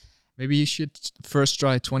famous. Maybe you should first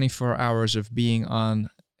try 24 hours of being on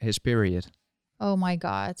his period. Oh my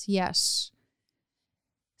God, yes.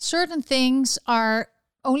 Certain things are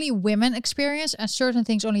only women experience, and certain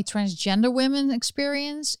things only transgender women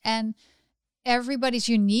experience, and everybody's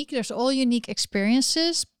unique. There's all unique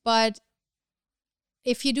experiences. But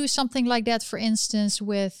if you do something like that, for instance,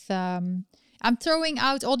 with I'm throwing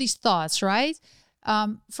out all these thoughts, right?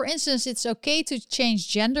 For instance, it's okay to change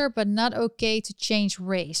gender, but not okay to change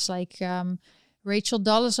race. Like Rachel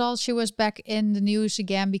Dolezal, she was back in the news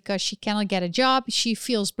again because she cannot get a job. She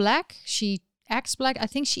feels black. She acts black. I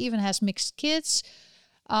think she even has mixed kids.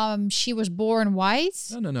 She was born white.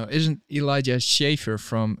 No. Isn't Elijah Schaffer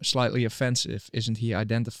from Slightly Offensive? Isn't he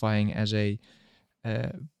identifying as a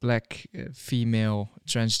black female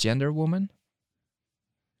transgender woman?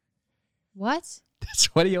 What?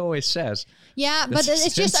 That's what he always says. Yeah, but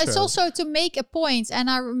it's also to make a point. And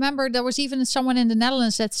I remember there was even someone in the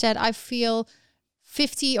Netherlands that said, I feel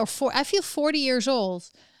 40 years old.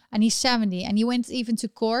 And he's 70, and he went even to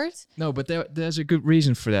court. No, but there's a good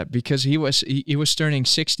reason for that, because he was turning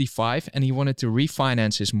 65 and he wanted to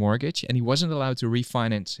refinance his mortgage, and he wasn't allowed to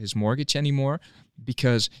refinance his mortgage anymore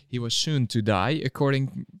because he was soon to die,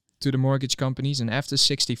 according to the mortgage companies. And after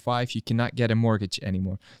 65, you cannot get a mortgage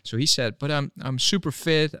anymore. So he said, but I'm super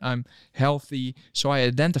fit, I'm healthy, so I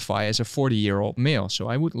identify as a 40-year-old male, so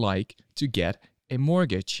I would like to get a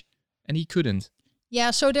mortgage. And he couldn't.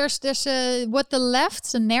 Yeah, so there's the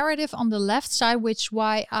narrative on the left side, which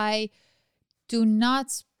why I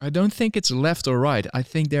don't think it's left or right. I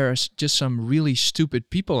think there are just some really stupid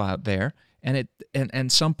people out there, and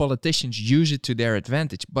some politicians use it to their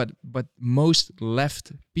advantage. But most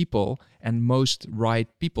left people and most right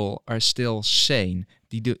people are still sane.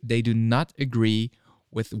 They do not agree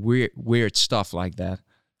with weird stuff like that.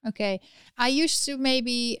 Okay. I used to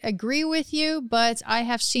maybe agree with you, but I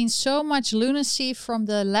have seen so much lunacy from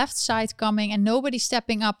the left side coming and nobody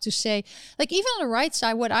stepping up to say, like, even on the right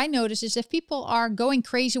side, what I notice is if people are going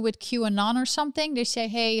crazy with QAnon or something, they say,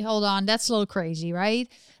 hey, hold on, that's a little crazy, right?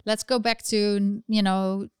 Let's go back to,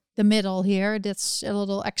 the middle here. That's a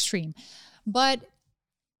little extreme. But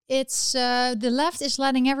it's the left is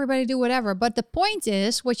letting everybody do whatever. But the point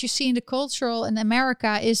is, what you see in the cultural in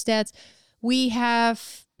America is that we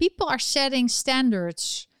have people are setting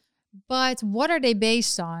standards, but what are they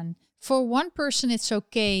based on? For one person, it's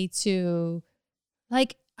okay to,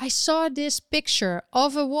 like, I saw this picture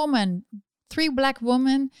of a woman, 3 black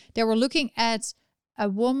women. They were looking at a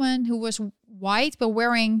woman who was white but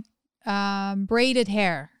wearing braided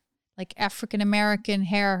hair, like African American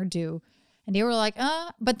hairdo. And they were like,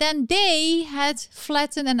 but then they had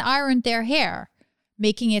flattened and ironed their hair,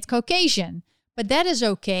 making it Caucasian. But that is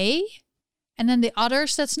okay. And then the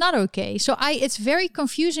others, that's not okay. So it's very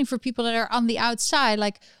confusing for people that are on the outside.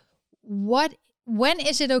 Like, when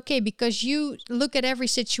is it okay? Because you look at every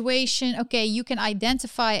situation. Okay, you can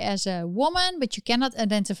identify as a woman, but you cannot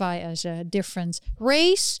identify as a different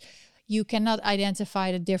race. You cannot identify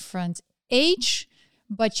a different age,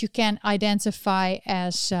 but you can identify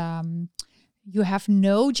as you have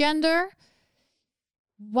no gender.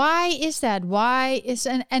 Why is that?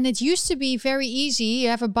 And it used to be very easy. You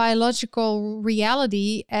have a biological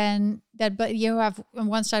reality, and but you have on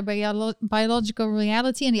one side biological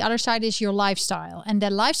reality, and the other side is your lifestyle. And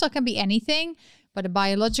that lifestyle can be anything, but the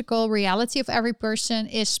biological reality of every person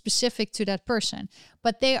is specific to that person.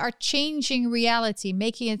 But they are changing reality,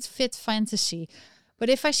 making it fit fantasy. But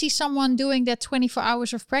if I see someone doing that 24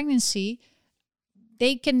 hours of pregnancy,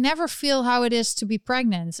 they can never feel how it is to be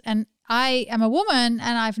pregnant. And I am a woman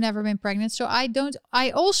and I've never been pregnant. So I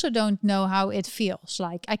also don't know how it feels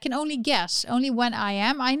like. I can only guess. Only when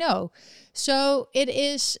I know. So it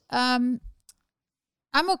is, I'm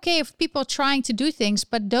okay if people are trying to do things,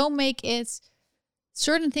 but don't make it,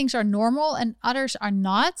 certain things are normal and others are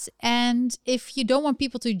not. And if you don't want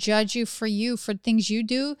people to judge you for things you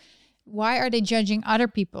do, why are they judging other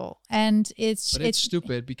people? And it's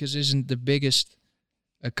stupid, because isn't the biggest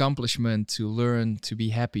accomplishment to learn to be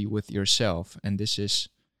happy with yourself? And this is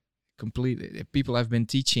completely, people have been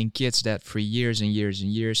teaching kids that for years and years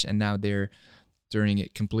and years, and now they're turning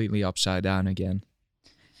it completely upside down again.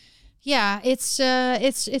 Yeah,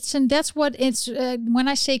 and that's what it's when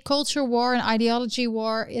I say culture war and ideology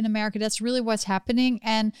war in America, that's really what's happening.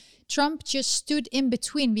 And Trump just stood in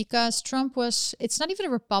between, because it's not even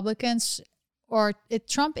the Republicans,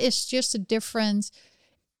 Trump is just a different,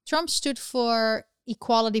 Trump stood for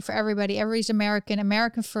equality for everybody. Everybody's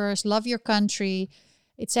American first, love your country.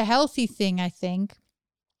 It's a healthy thing, I think.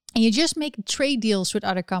 And you just make trade deals with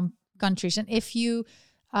other countries. And if you,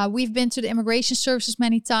 we've been to the immigration services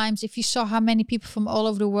many times. If you saw how many people from all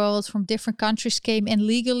over the world, from different countries came in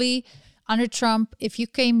legally under Trump, if you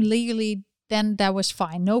came legally, then that was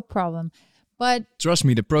fine, no problem. But trust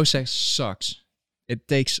me, the process sucks. It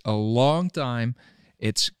takes a long time.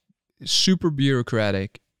 It's super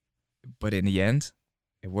bureaucratic, but in the end,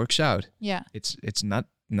 it works out. Yeah, it's not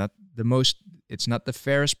the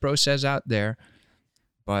fairest process out there,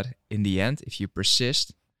 but in the end, if you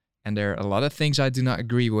persist, and there are a lot of things I do not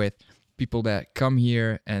agree with, people that come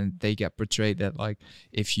here and they get portrayed that, like,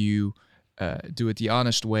 if you do it the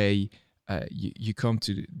honest way, you come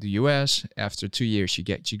to the US, after 2 years you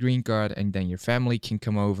get your green card, and then your family can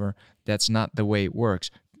come over. That's not the way it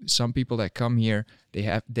works. Some people that come here,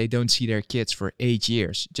 they don't see their kids for 8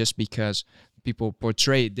 years just because people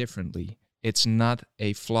portray it differently. It's not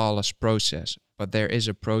a flawless process, but there is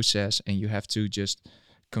a process, and you have to just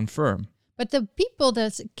confirm. But the people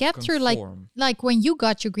that get through, like when you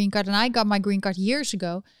got your green card and I got my green card years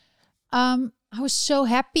ago, I was so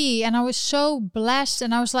happy and I was so blessed,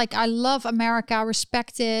 and I was like, I love America, I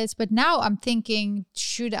respect it. But now I'm thinking,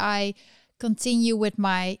 should I continue with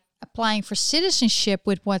my applying for citizenship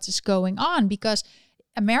with what is going on? Because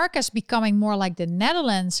America is becoming more like the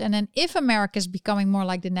Netherlands. And then if America is becoming more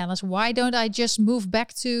like the Netherlands, why don't I just move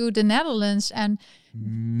back to the Netherlands? And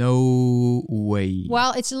no way.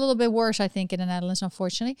 Well, it's a little bit worse, I think, in the Netherlands,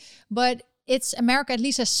 unfortunately. But it's America at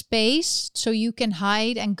least has space, so you can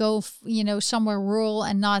hide and go, somewhere rural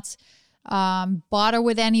and not bother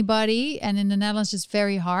with anybody. And in the Netherlands, it's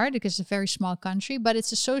very hard because it's a very small country, but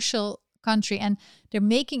it's a social country, and they're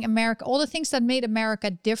making America, all the things that made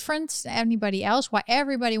America different than anybody else, why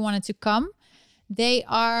everybody wanted to come, they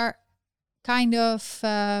are kind of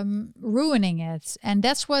ruining it. And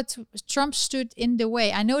that's what Trump stood in the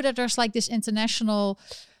way. I know that there's like this international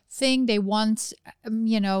thing. They want,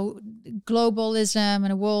 globalism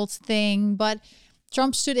and a world thing. But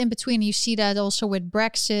Trump stood in between. You see that also with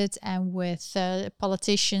Brexit and with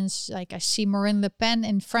politicians. Like I see Marine Le Pen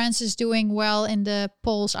in France is doing well in the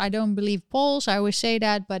polls. I don't believe polls. I always say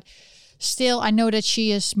that, but still, I know that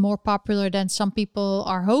she is more popular than some people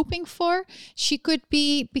are hoping for. She could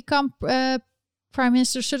become prime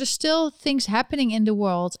minister. So there's still things happening in the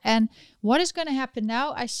world. And what is going to happen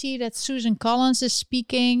now? I see that Susan Collins is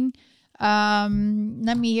speaking.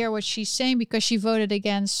 Let me hear what she's saying, because she voted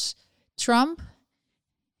against Trump.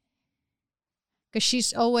 Because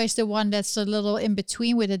she's always the one that's a little in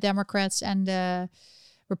between with the Democrats and the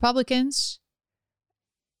Republicans.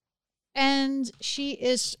 And she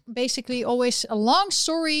is basically always a long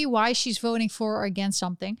story why she's voting for or against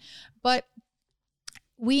something. But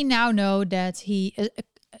we now know that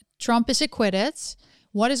Trump is acquitted.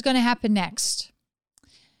 What is going to happen next?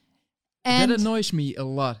 And that annoys me a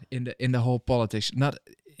lot in the whole politics. Not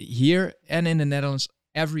here and in the Netherlands,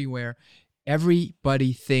 everywhere.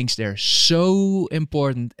 Everybody thinks they're so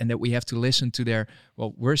important and that we have to listen to their...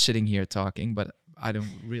 Well, we're sitting here talking, but I don't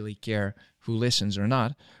really care who listens or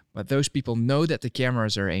not. But those people know that the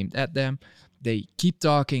cameras are aimed at them. They keep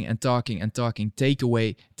talking and talking and talking,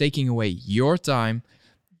 taking away your time.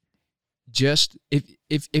 Just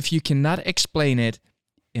if you cannot explain it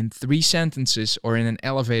in 3 sentences or in an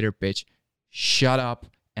elevator pitch, shut up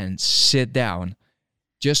and sit down.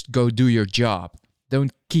 Just go do your job.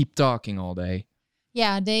 Don't keep talking all day.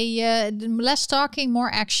 Yeah, they less talking, more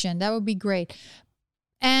action. That would be great.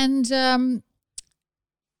 And the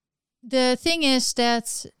thing is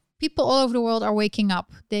that people all over the world are waking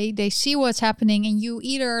up. They see what's happening, and you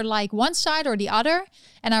either like one side or the other,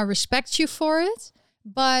 and I respect you for it.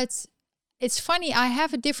 But it's funny, I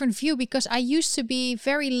have a different view, because I used to be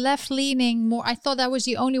very left-leaning. More, I thought that was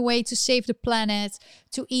the only way to save the planet,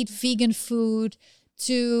 to eat vegan food,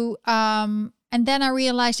 and then I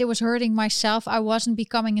realized it was hurting myself. I wasn't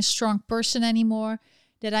becoming a strong person anymore,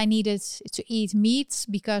 that I needed to eat meat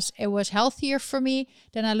because it was healthier for me.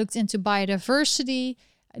 Then I looked into biodiversity,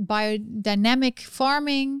 biodynamic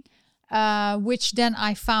farming, which then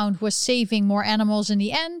I found was saving more animals in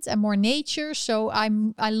the end and more nature. So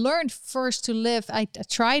I learned first to live. I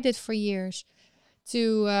tried it for years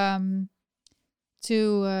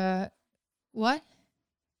what?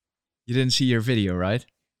 You didn't see your video, right?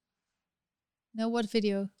 No, what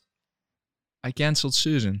video? I canceled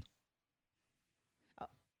Susan.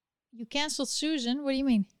 You canceled Susan? What do you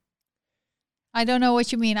mean? I don't know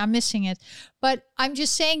what you mean. I'm missing it. But I'm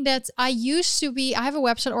just saying that I have a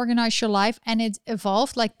website, Organize Your Life, and it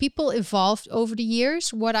evolved. Like, people evolved over the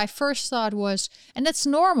years. What I first thought was, and that's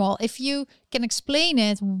normal. If you can explain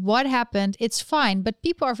it, what happened, it's fine. But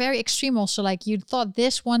people are very extreme also. Like, you thought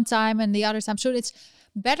this one time and the other time. So it's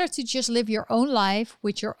better to just live your own life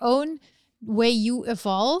with your own way you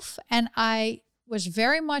evolve. And I was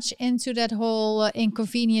very much into that whole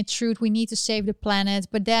inconvenient truth. We need to save the planet.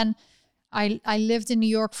 But then I lived in New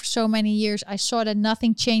York for so many years. I saw that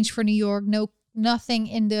nothing changed for New York. Nothing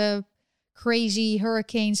in the crazy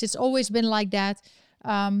hurricanes. It's always been like that.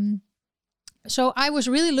 So I was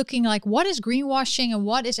really looking like, what is greenwashing and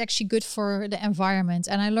what is actually good for the environment?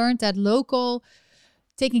 And I learned that local,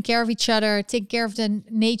 taking care of each other, taking care of the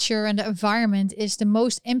nature and the environment is the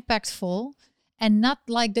most impactful, and not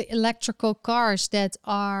like the electrical cars that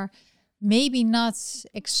are maybe not,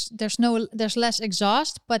 there's less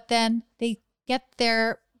exhaust, but then they get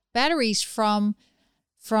their batteries from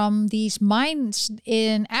these mines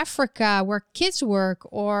in Africa where kids work,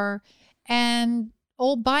 and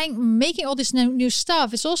making all this new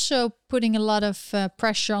stuff is also putting a lot of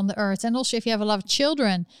pressure on the earth. And also, if you have a lot of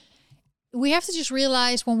children, we have to just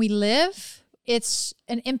realize when we live, it's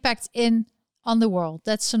an impact on the world.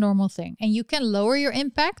 That's a normal thing. And you can lower your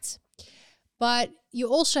impact, but you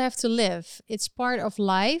also have to live. It's part of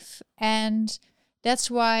life. And that's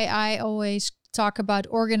why I always talk about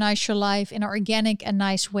organize your life in an organic and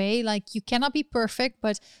nice way. Like, you cannot be perfect,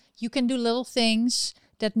 but you can do little things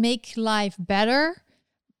that make life better,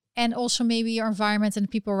 and also maybe your environment and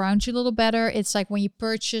the people around you a little better. It's like when you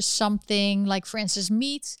purchase something, like for instance,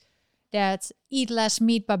 meat, that eat less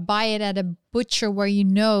meat, but buy it at a butcher where you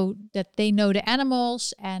know that they know the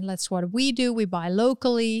animals. And that's what we do. We buy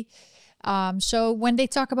locally. So when they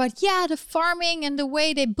talk about, the farming and the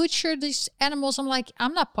way they butcher these animals, I'm like,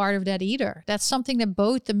 I'm not part of that either. That's something that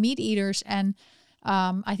both the meat eaters and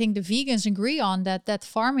I think the vegans agree on, that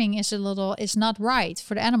farming is not right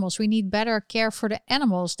for the animals. We need better care for the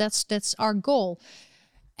animals. That's our goal.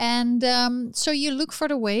 And so you look for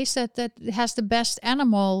the ways that has the best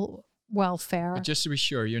animal welfare. But just to be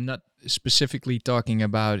sure, you're not specifically talking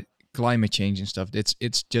about climate change and stuff.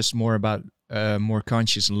 It's just more about more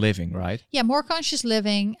conscious living, right? Yeah, more conscious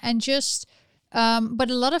living, and just but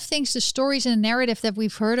a lot of things, the stories and the narrative that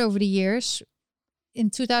we've heard over the years. In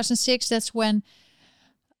 2006, that's when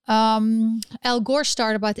Al Gore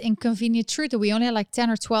started about the inconvenient truth that we only had like 10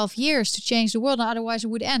 or 12 years to change the world, and otherwise it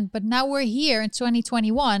would end. But now we're here in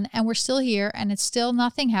 2021 and we're still here, and it's still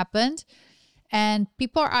nothing happened. And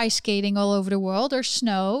people are ice skating all over the world, or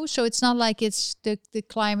snow. So it's not like it's the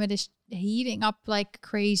climate is heating up like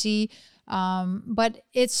crazy. But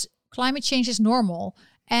it's climate change is normal,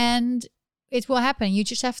 and it will happen. You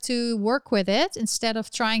just have to work with it instead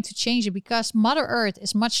of trying to change it, because Mother Earth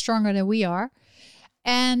is much stronger than we are.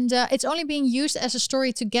 And it's only being used as a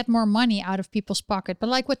story to get more money out of people's pocket. But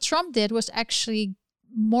like what Trump did was actually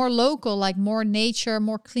more local, like more nature,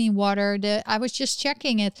 more clean water. I was just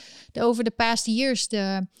checking it over the past years,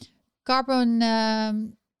 the carbon,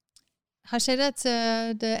 how say that?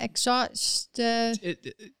 The exhaust.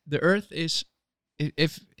 The Earth is,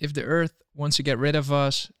 if the Earth wants to get rid of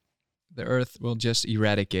us, the Earth will just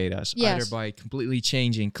eradicate us, either by completely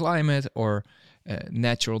changing climate or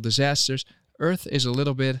natural disasters. Earth is a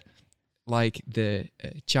little bit like the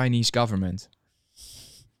Chinese government.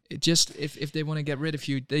 It just, if they want to get rid of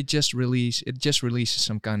you, it just releases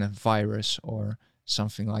some kind of virus or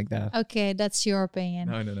something like that. Okay, that's your opinion.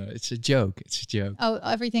 No. It's a joke. Oh,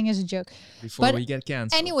 everything is a joke. Before we get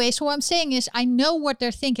canceled. Anyway, so what I'm saying is I know what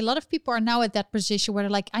they're thinking. A lot of people are now at that position where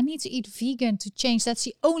they're like, I need to eat vegan to change. That's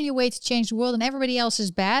the only way to change the world, and everybody else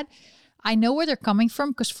is bad. I know where they're coming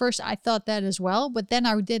from, because first I thought that as well. But then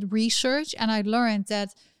I did research and I learned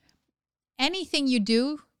that anything you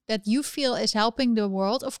do that you feel is helping the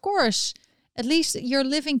world, of course, at least you're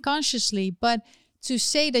living consciously. But to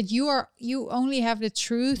say that you only have the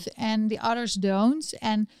truth and the others don't,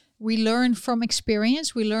 and we learn from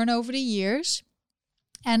experience, we learn over the years,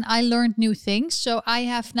 and I learned new things. So I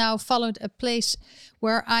have now followed a place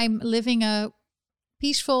where I'm living a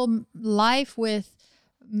peaceful life with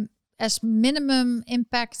as minimum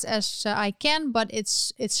impact as I can, but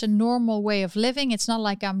it's a normal way of living. It's not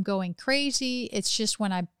like I'm going crazy. It's just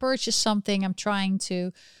when I purchase something, I'm trying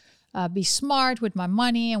to be smart with my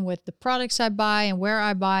money and with the products I buy and where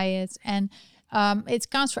I buy it. And it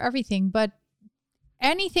counts for everything, but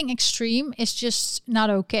anything extreme is just not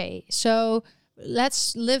okay. So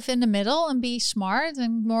let's live in the middle and be smart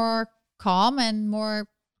and more calm and more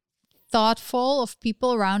thoughtful of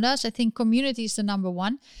people around us. I think community is the number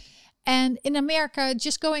one. And in America,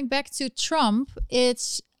 just going back to Trump,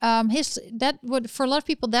 it's for a lot of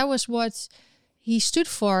people, that was what he stood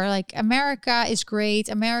for. Like, America is great.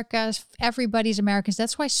 Everybody's Americans.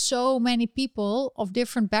 That's why so many people of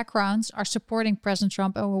different backgrounds are supporting President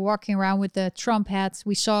Trump, and we're walking around with the Trump hats.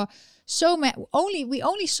 We saw we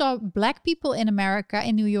only saw Black people in America,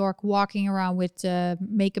 in New York, walking around with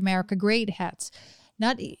 "Make America Great" hats,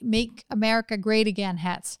 not "Make America Great Again"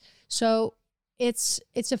 hats. So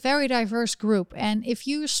it's a very diverse group. And if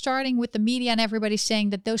you're starting with the media and everybody saying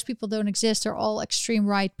that those people don't exist, they're all extreme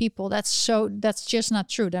right people, that's just not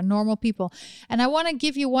true. They're normal people. And I want to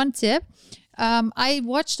give you one tip. I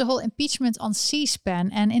watched the whole impeachment on C-SPAN,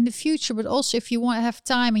 and in the future, but also if you want to have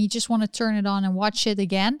time and you just want to turn it on and watch it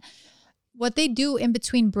again, what they do in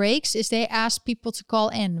between breaks is they ask people to call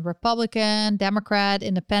in, Republican, Democrat,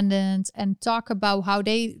 Independent, and talk about how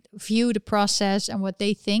they view the process and what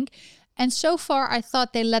they think. And so far, I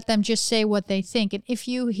thought they let them just say what they think. And if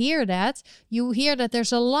you hear that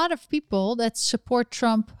there's a lot of people that support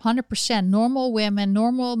Trump 100%. Normal women,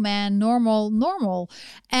 normal men, normal.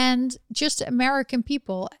 And just American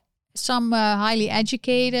people. Some highly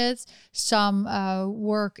educated, some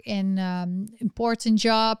work in important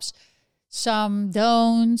jobs, some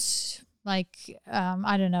don't. Like,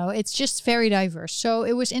 I don't know. It's just very diverse. So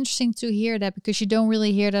it was interesting to hear that, because you don't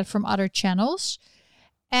really hear that from other channels.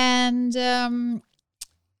 And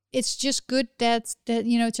it's just good that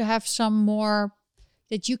to have some more,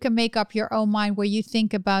 that you can make up your own mind where you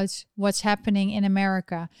think about what's happening in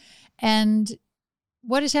America. And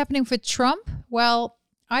what is happening for Trump? Well,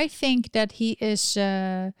 I think that he is,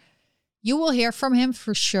 you will hear from him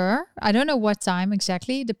for sure. I don't know what time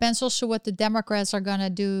exactly. Depends also what the Democrats are going to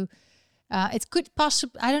do. It could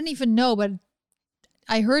possibly, I don't even know, but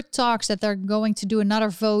I heard talks that they're going to do another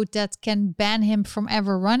vote that can ban him from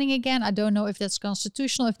ever running again. I don't know if that's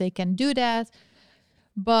constitutional, if they can do that.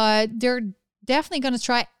 But they're definitely going to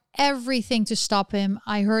try everything to stop him.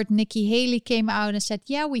 I heard Nikki Haley came out and said,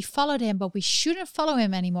 yeah, we followed him, but we shouldn't follow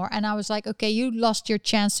him anymore. And I was like, okay, you lost your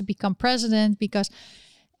chance to become president, because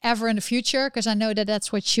ever in the future, because I know that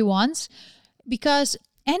that's what she wants. Because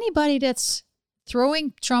anybody that's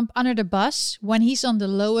throwing Trump under the bus when he's on the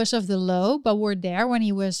lowest of the low, but were there when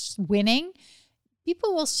he was winning,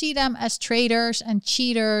 people will see them as traitors and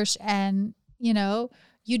cheaters. And, you know,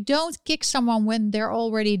 you don't kick someone when they're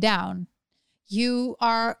already down. You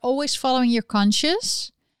are always following your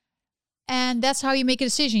conscience. And that's how you make a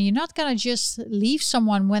decision. You're not going to just leave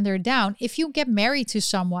someone when they're down. If you get married to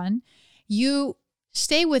someone, you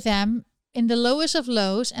stay with them in the lowest of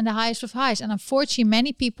lows and the highest of highs. And unfortunately,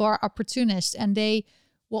 many people are opportunists and they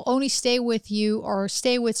will only stay with you or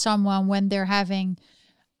stay with someone when they're having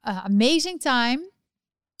an amazing time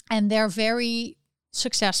and they're very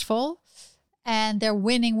successful and they're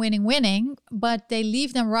winning, but they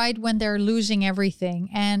leave them right when they're losing everything.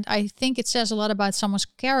 And I think it says a lot about someone's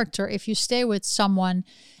character if you stay with someone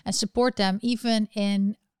and support them even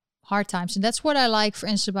in hard times. And that's what I like, for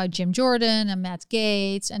instance, about Jim Jordan and Matt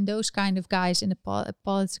Gaetz and those kind of guys in the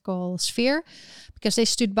political sphere, because they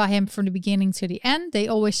stood by him from the beginning to the end. They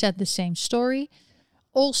always said the same story.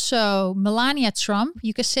 Also, Melania Trump,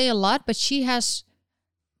 you can say a lot, but she has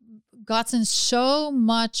gotten so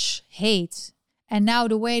much hate. And now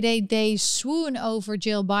the way they swoon over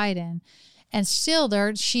Jill Biden. And still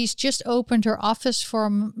there, she's just opened her office for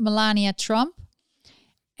Melania Trump.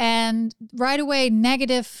 And right away,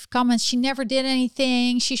 negative comments. She never did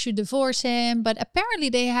anything. She should divorce him. But apparently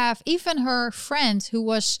they have, even her friend who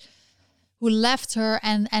left her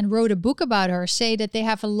and wrote a book about her, say that they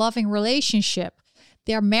have a loving relationship.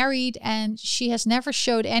 They're married and she has never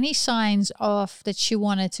showed any signs of that she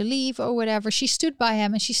wanted to leave or whatever. She stood by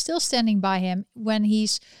him and she's still standing by him when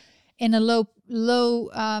he's in a low,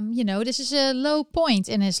 this is a low point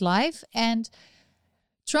in his life. And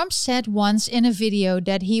Trump said once in a video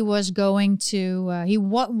that he was going to, he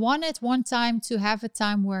wanted one time to have a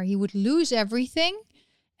time where he would lose everything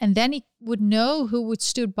and then he would know who would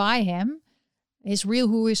stood by him,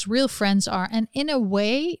 who his real friends are. And in a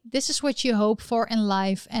way, this is what you hope for in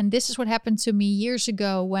life. And this is what happened to me years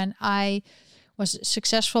ago when I was a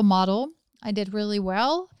successful model. I did really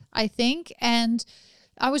well, I think. And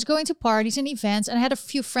I was going to parties and events and I had a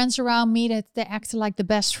few friends around me that they acted like the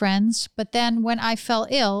best friends. But then when I fell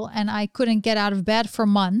ill and I couldn't get out of bed for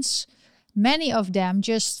months, many of them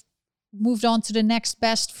just moved on to the next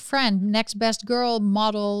best friend, next best girl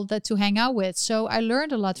model to hang out with. So I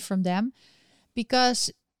learned a lot from them because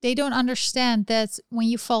they don't understand that when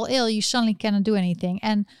you fall ill, you suddenly cannot do anything.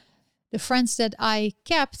 And the friends that I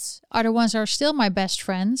kept are the ones that are still my best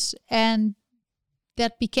friends. And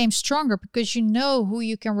that became stronger because you know who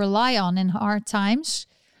you can rely on in hard times.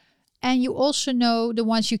 And you also know the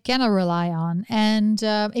ones you cannot rely on. And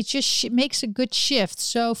it just makes a good shift.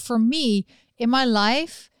 So for me, in my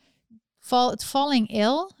life, falling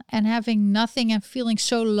ill and having nothing and feeling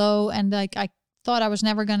so low and like I thought I was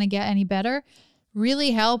never going to get any better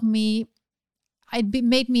really helped me. It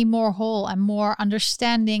made me more whole and more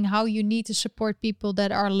understanding how you need to support people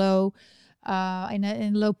that are low, in a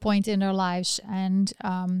low point in their lives. And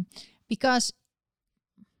because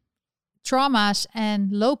traumas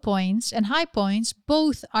and low points and high points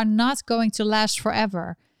both are not going to last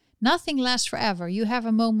forever. Nothing lasts forever. You have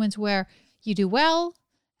a moment where you do well,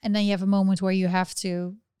 and then you have a moment where you have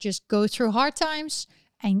to just go through hard times,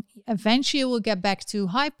 and eventually you will get back to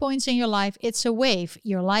high points in your life. It's a wave.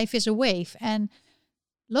 Your life is a wave. And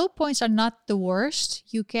low points are not the worst.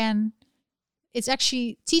 It's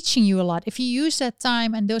actually teaching you a lot. If you use that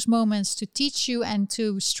time and those moments to teach you and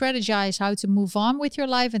to strategize how to move on with your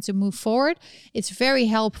life and to move forward, it's very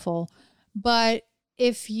helpful. But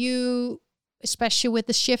if you, especially with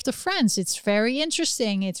the shift of friends, it's very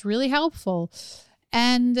interesting. It's really helpful.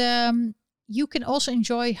 And you can also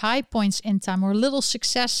enjoy high points in time or little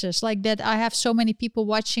successes like that. I have so many people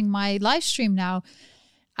watching my live stream now.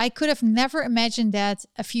 I could have never imagined that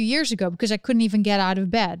a few years ago because I couldn't even get out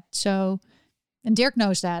of bed. So, and Dirk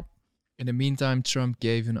knows that. In the meantime, Trump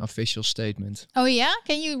gave an official statement. Oh yeah?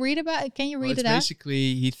 Can you read it out?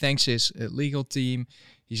 Basically, he thanks his legal team.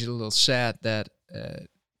 He's a little sad that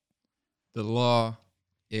the law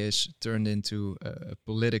is turned into a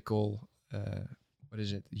political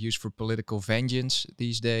used for political vengeance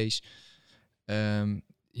these days.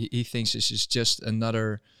 He thinks this is just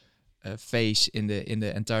another phase in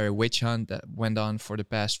the entire witch hunt that went on for the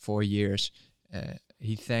past 4 years.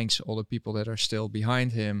 He thanks all the people that are still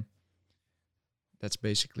behind him. That's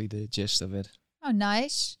basically the gist of it. Oh,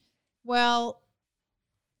 nice. Well,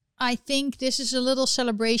 I think this is a little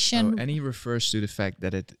celebration. And he refers to the fact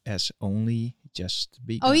that it has only just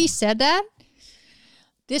begun. Oh, he said that?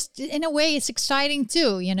 This, in a way, it's exciting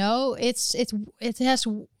too. You know, it has.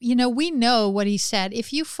 You know, we know what he said.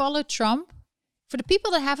 If you follow Trump for the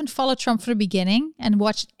people that haven't followed Trump from the beginning and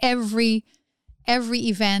watched every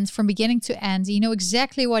event from beginning to end, you know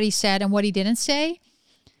exactly what he said and what he didn't say.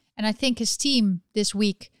 And I think his team this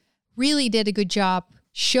week really did a good job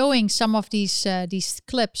showing some of these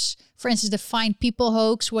clips. For instance, the fine people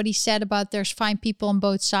hoax, what he said about there's fine people on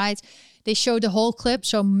both sides. They showed the whole clip.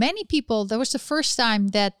 So many people, that was the first time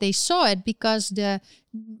that they saw it, because the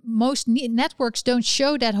most networks don't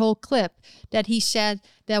show that whole clip, that he said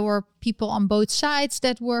there were people on both sides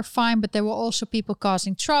that were fine, but there were also people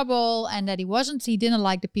causing trouble, and that he didn't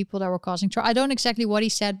like the people that were causing trouble. I don't know exactly what he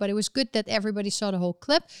said, but it was good that everybody saw the whole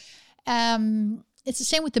clip. It's the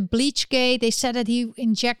same with the Bleachgate. They said that he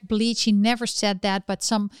inject bleach. He never said that, but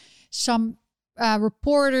some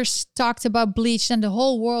reporters talked about bleach, and the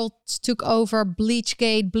whole world took over.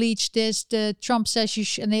 Bleachgate, bleach this. The Trump says you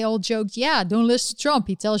and they all joked, yeah, don't listen to Trump.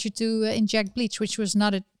 He tells you to inject bleach, which was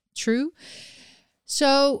not true.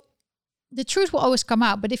 So the truth will always come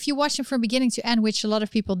out. But if you watch him from beginning to end, which a lot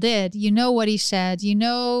of people did, you know what he said, you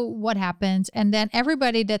know what happened. And then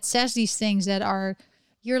everybody that says these things that are,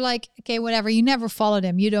 you're like, okay, whatever, you never followed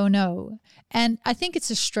him, you don't know. And I think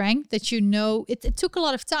it's a strength that you know, it took a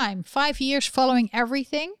lot of time, 5 years following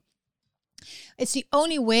everything. It's the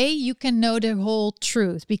only way you can know the whole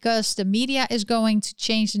truth, because the media is going to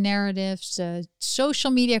change the narratives.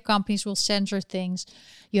 Social media companies will censor things.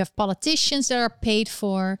 You have politicians that are paid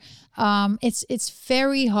for. It's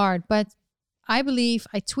very hard, but I believe,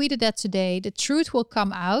 I tweeted that today, the truth will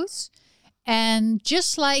come out. And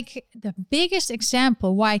just like the biggest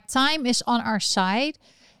example why time is on our side,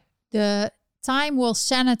 the time will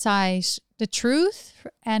sanitize the truth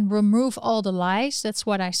and remove all the lies. That's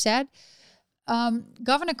what I said.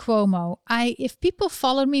 Governor Cuomo, if people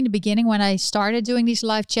followed me in the beginning when I started doing these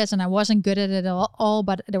live chats, and I wasn't good at it at all,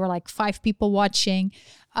 but there were like 5 people watching,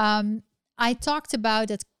 I talked about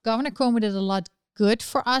that Governor Cuomo did a lot good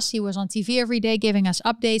for us. He was on TV every day giving us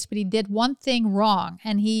updates, but he did one thing wrong,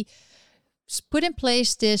 and he put in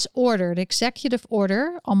place this order, the executive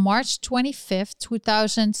order, on March 25th,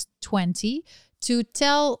 2020, to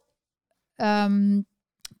tell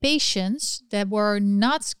patients that were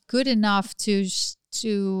not good enough to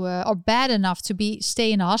or bad enough to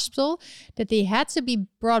stay in the hospital, that they had to be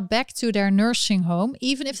brought back to their nursing home,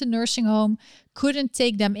 even if the nursing home couldn't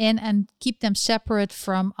take them in and keep them separate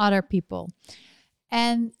from other people.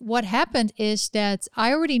 And what happened is that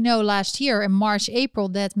I already know last year in March, April,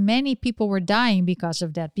 that many people were dying because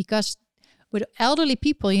of that. Because with elderly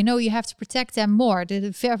people, you know, you have to protect them more.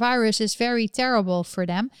 The virus is very terrible for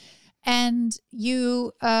them. And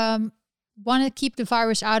you want to keep the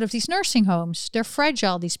virus out of these nursing homes. They're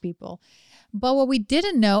fragile, these people. But what we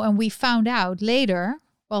didn't know, and we found out later,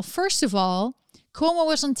 well, first of all, Cuomo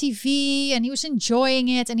was on TV and he was enjoying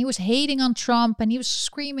it, and he was hating on Trump, and he was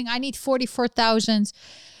screaming, I need 44,000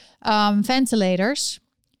 ventilators.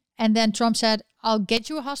 And then Trump said, I'll get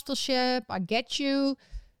you a hospital ship. I'll get you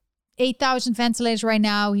 8,000 ventilators right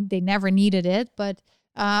now. They never needed it, but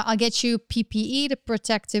I'll get you PPE, the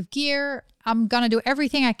protective gear. I'm going to do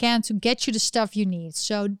everything I can to get you the stuff you need.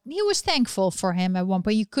 So he was thankful for him at one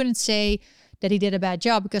point. You couldn't say that he did a bad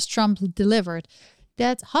job because Trump delivered.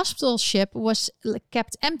 That hospital ship was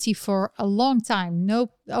kept empty for a long time.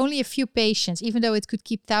 Only a few patients, even though it could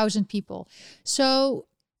keep 1,000 people. So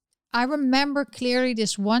I remember clearly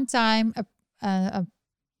this one time a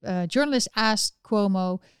journalist asked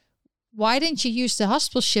Cuomo, why didn't you use the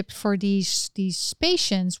hospital ship for these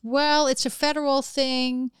patients? Well, it's a federal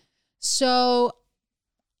thing. So,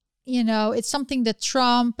 you know, it's something that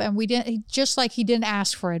Trump, and we didn't, just like he didn't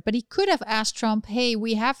ask for it, but he could have asked Trump, hey,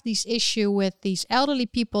 we have this issue with these elderly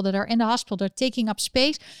people that are in the hospital, they're taking up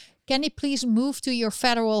space. Can you please move to your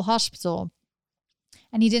federal hospital?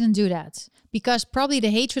 And he didn't do that because probably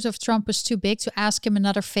the hatred of Trump was too big to ask him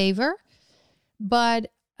another favor.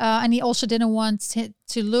 But, and he also didn't want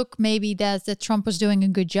to look maybe that Trump was doing a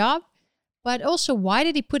good job. But also, why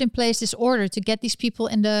did he put in place this order to get these people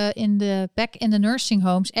back in the nursing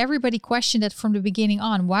homes? Everybody questioned it from the beginning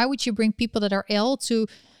on. Why would you bring people that are ill to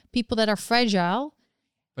people that are fragile?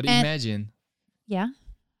 But imagine. Yeah.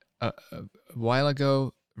 A while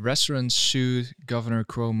ago, restaurants sued Governor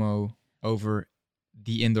Cuomo over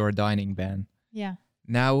the indoor dining ban. Yeah.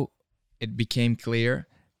 Now it became clear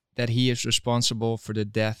that he is responsible for the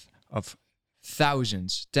death of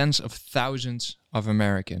thousands, tens of thousands of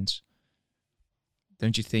Americans.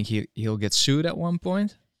 Don't you think he'll get sued at one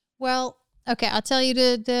point? Well, okay, I'll tell you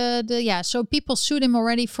yeah. So people sued him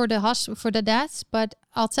already for the deaths, but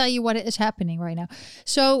I'll tell you what is happening right now.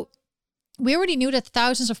 So we already knew that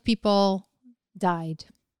thousands of people died,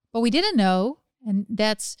 but we didn't know, and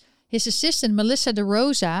that's his assistant, Melissa De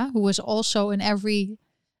Rosa, who was also in every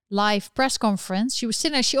live press conference, she was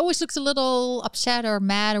sitting there. She always looked a little upset or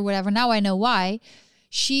mad or whatever. Now I know why.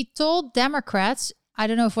 She told Democrats, I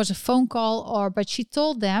don't know if it was a phone call but she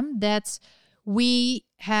told them that we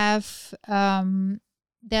have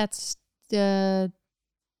that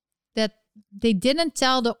they didn't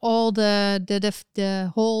tell the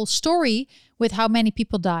whole story with how many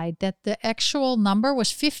people died, that the actual number was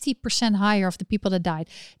 50% higher of the people that died.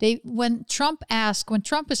 When Trump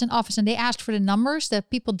is in office and they asked for the numbers, that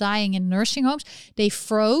people dying in nursing homes, they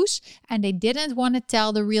froze and they didn't want to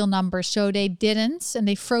tell the real numbers. So they didn't, and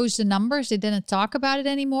they froze the numbers. They didn't talk about it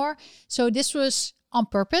anymore. So this was on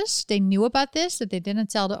purpose. They knew about this, that they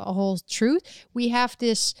didn't tell the whole truth. We have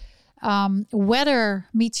this weather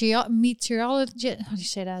meteorologist, how do you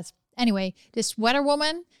say that? Anyway, this weather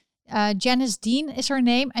woman, Janice Dean is her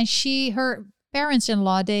name, and her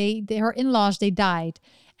parents-in-law, her in-laws, they died.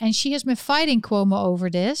 And she has been fighting Cuomo over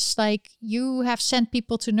this. Like, you have sent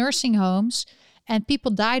people to nursing homes and people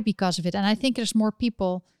died because of it. And I think there's more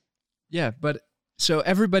people. Yeah, but so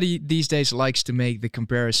everybody these days likes to make the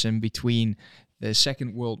comparison between the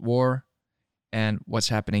Second World War and what's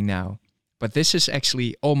happening now. But this is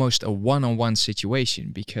actually almost a one-on-one situation,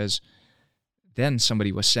 because then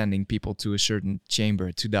somebody was sending people to a certain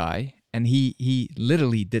chamber to die. And he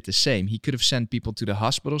literally did the same. He could have sent people to the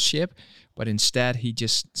hospital ship, but instead he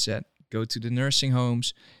just said, go to the nursing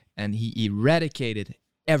homes, and he eradicated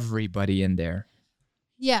everybody in there.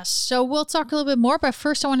 Yes, so we'll talk a little bit more, but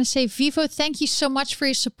first I want to say, Vivo, thank you so much for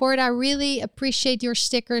your support. I really appreciate your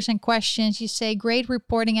stickers and questions. You say great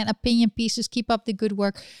reporting and opinion pieces. Keep up the good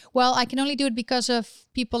work. Well, I can only do it because of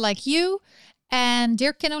people like you, and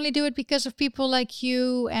Dirk can only do it because of people like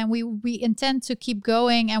you, and we intend to keep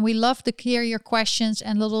going, and we love to hear your questions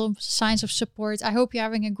and little signs of support. I hope you're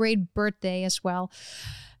having a great birthday as well.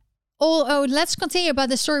 Let's continue about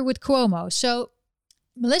the story with Cuomo. So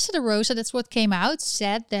Melissa De Rosa, that's what came out,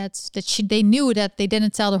 said that they knew that they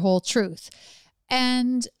didn't tell the whole truth.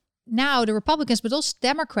 And now the Republicans, but also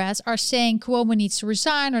Democrats, are saying Cuomo needs to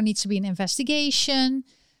resign or needs to be an investigation.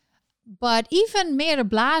 But even Mayor de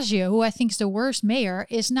Blasio, who I think is the worst mayor,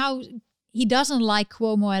 he doesn't like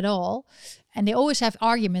Cuomo at all. And they always have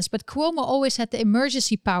arguments. But Cuomo always had the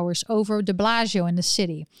emergency powers over de Blasio in the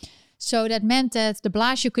city. So that meant that de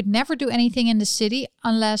Blasio could never do anything in the city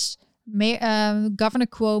unless Governor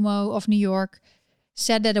Cuomo of New York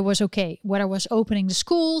said that it was okay. Whether it was opening the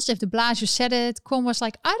schools, if de Blasio said it, Cuomo was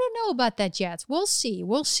like, I don't know about that yet. We'll see.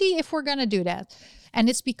 We'll see if we're going to do that. And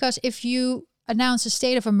it's because if you announce a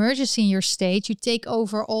state of emergency in your state, you take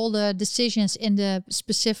over all the decisions in the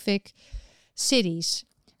specific cities.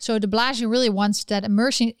 So de Blasio really wants that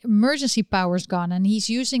emergency powers gone. And he's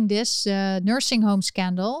using this nursing home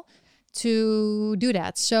scandal to do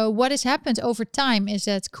that. So what has happened over time is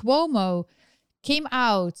that Cuomo came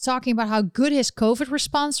out talking about how good his COVID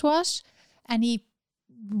response was, and he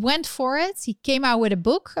went for it. He came out with a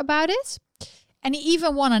book about it, and he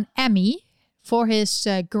even won an Emmy for his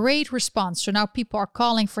great response. So now people are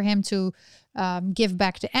calling for him to give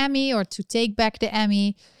back the Emmy or to take back the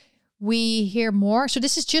Emmy. We hear more. So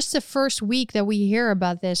this is just the first week that we hear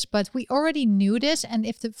about this, but we already knew this. And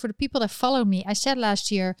for the people that followed me, I said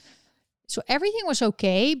last year, so everything was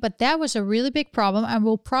okay, but that was a really big problem, and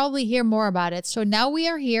we'll probably hear more about it. So now we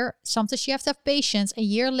are here. Sometimes you have to have patience a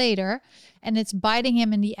year later, and it's biting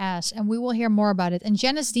him in the ass, and we will hear more about it. And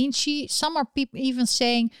Janice Dean, some are people even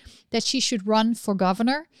saying that she should run for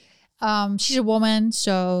governor. She's a woman,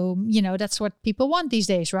 so, that's what people want these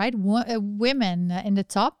days, right? Women in the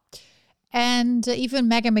top. And even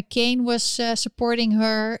Meghan McCain was supporting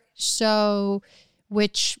her. So,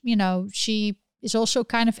 which, she is also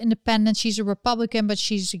kind of independent. She's a Republican, but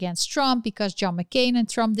she's against Trump because John McCain and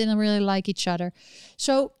Trump didn't really like each other.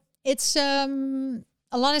 So it's a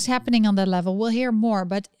lot is happening on that level. We'll hear more,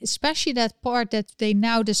 but especially that part that they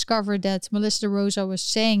now discovered that Melissa De Rosa was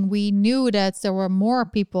saying, we knew that there were more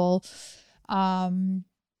people. Then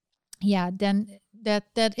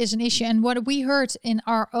that is an issue. And what we heard in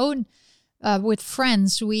our own with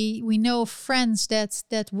friends, we know friends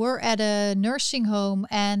that were at a nursing home,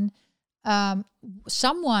 and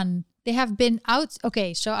they have been out.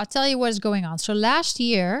 Okay, so I'll tell you what is going on. So last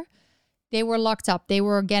year they were locked up. They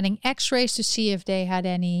were getting x-rays to see if they had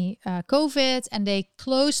any COVID, and they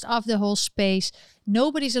closed off the whole space.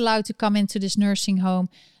 Nobody's allowed to come into this nursing home.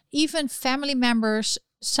 Even family members,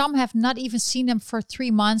 some have not even seen them for 3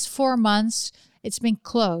 months, 4 months. It's been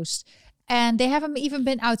closed. And they haven't even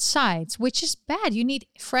been outside, which is bad. You need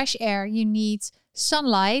fresh air. You need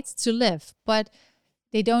sunlight to live. But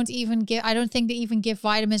They don't even give, I don't think they even give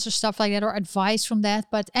vitamins or stuff like that or advice from that.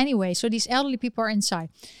 But anyway, so these elderly people are inside.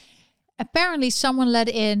 Apparently someone let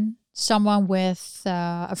in someone with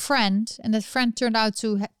a friend, and that friend turned out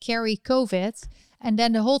to carry COVID. And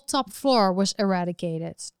then the whole top floor was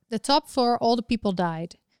eradicated. The top floor, all the people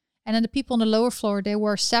died. And then the people on the lower floor, they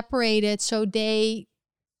were separated. So they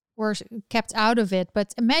were kept out of it.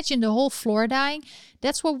 But imagine the whole floor dying.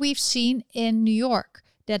 That's what we've seen in New York.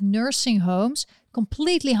 That nursing homes,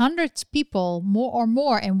 completely 100 people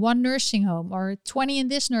more in one nursing home, or 20 in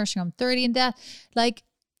this nursing home, 30 in that. Like,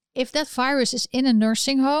 if that virus is in a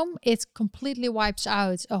nursing home, it completely wipes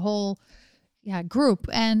out a whole group.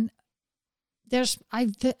 And there's, I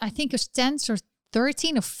think it's 10 or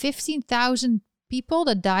 13 or 15,000 people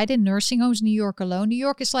that died in nursing homes in New York alone. New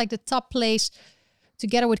York is like the top place,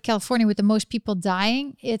 together with California, with the most people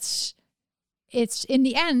dying. It's in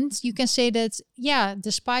the end, you can say that, yeah,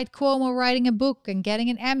 despite Cuomo writing a book and getting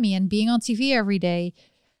an Emmy and being on TV every day,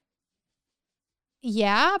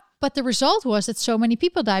 yeah, but the result was that so many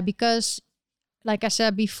people died because, like I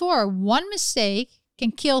said before, one mistake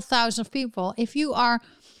can kill thousands of people. If you are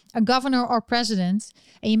a governor or president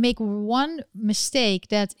and you make one mistake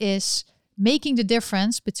that is making the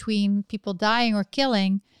difference between people dying or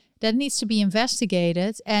killing, that needs to be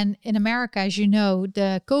investigated. And in America, as you know,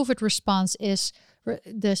 the COVID response is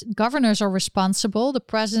the governors are responsible. The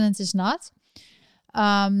president is not.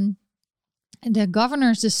 And the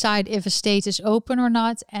governors decide if a state is open or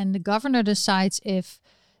not. And the governor decides if,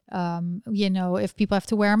 if people have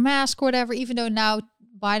to wear a mask or whatever, even though now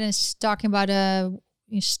Biden is talking about a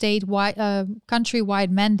statewide,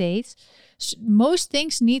 countrywide mandate. Most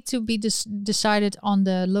things need to be decided on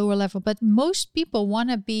the lower level, but most people want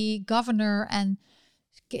to be governor and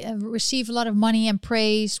receive a lot of money and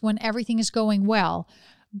praise when everything is going well.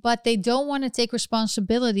 But they don't want to take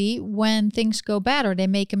responsibility when things go bad or they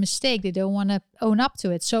make a mistake. They don't want to own up to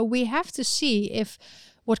it. So we have to see if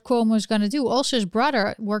what Cuomo is going to do. Also, his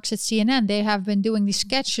brother works at CNN. They have been doing these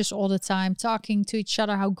sketches all the time, talking to each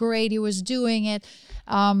other how great he was doing it.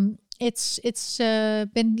 It's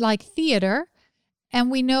been like theater. And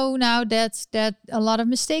we know now that a lot of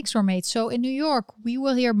mistakes were made. So in New York, we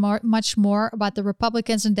will hear much more about the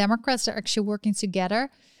Republicans and Democrats that are actually working together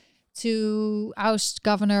to oust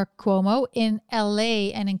Governor Cuomo. In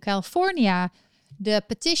LA and in California, the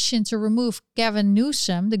petition to remove Gavin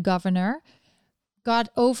Newsom, the governor, got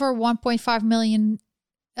over 1.5 million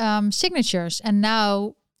signatures. And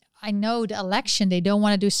now I know the election, they don't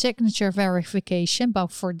want to do signature verification, but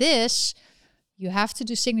for this, you have to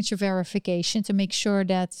do signature verification to make sure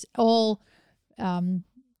that all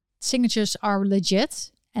signatures are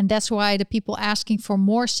legit. And that's why the people asking for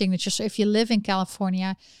more signatures. So if you live in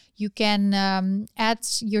California, you can add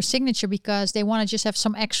your signature because they want to just have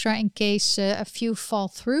some extra in case a few fall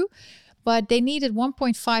through. But they needed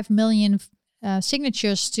 1.5 million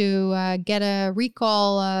signatures to get a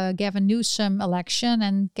recall Gavin Newsom election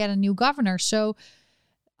and get a new governor. So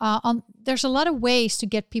there's a lot of ways to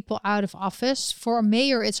get people out of office. For a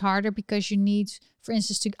mayor, it's harder because you need, for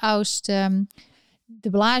instance, to oust de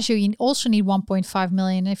Blasio, you also need 1.5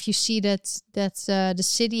 million. If you see that the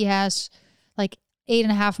city has like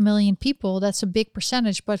 8.5 million people, that's a big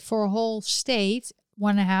percentage. But for a whole state,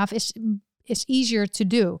 1.5 is easier to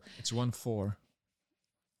do. It's 1.4.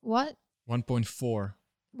 What? 1.4.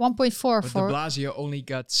 1.4 but for de Blasio only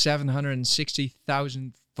got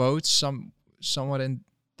 760,000 votes, somewhat in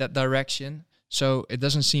that direction. So it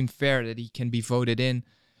doesn't seem fair that he can be voted in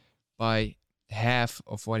by half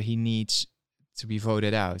of what he needs to be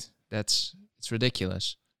voted out. It's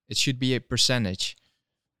ridiculous. It should be a percentage.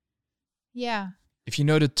 Yeah. If you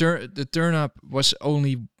know the turn up was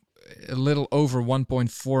only a little over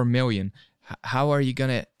 1.4 million, how are you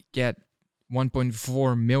gonna get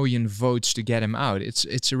 1.4 million votes to get him out?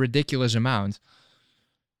 It's a ridiculous amount.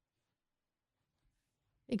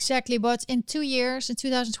 Exactly, but in 2 years, in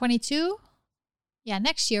 2022,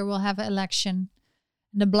 next year we'll have an election.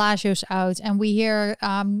 De Blasio's out, and we hear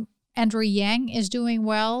Andrew Yang is doing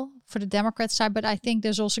well for the Democrat side, but I think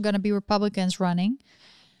there's also going to be Republicans running.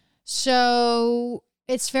 So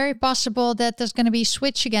it's very possible that there's going to be a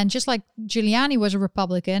switch again, just like Giuliani was a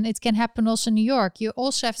Republican. It can happen also in New York. You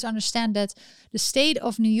also have to understand that the state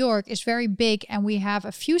of New York is very big, and we have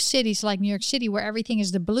a few cities like New York City where everything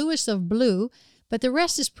is the bluest of blue, but the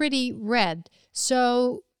rest is pretty red.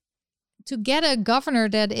 So to get a governor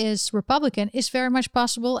that is Republican is very much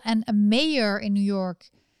possible, and a mayor in New York,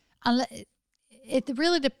 it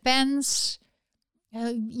really depends.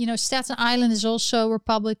 Staten Island is also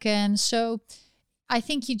Republican. So I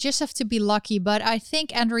think you just have to be lucky. But I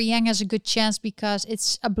think Andrew Yang has a good chance because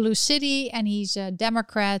it's a blue city and he's a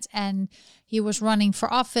Democrat and he was running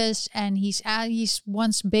for office and he's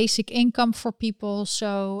wants basic income for people.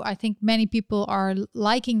 So I think many people are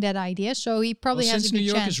liking that idea. So he probably has a since good New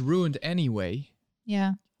York chance. is ruined anyway.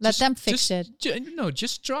 Yeah. Let them fix it. No,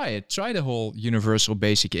 just try it. Try the whole universal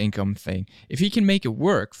basic income thing. If he can make it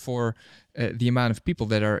work for the amount of people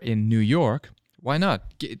that are in New York, why not?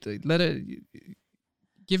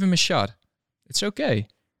 Give him a shot. It's okay.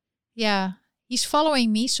 Yeah. He's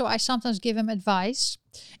following me, so I sometimes give him advice.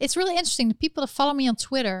 It's really interesting. The people that follow me on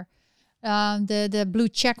Twitter, the blue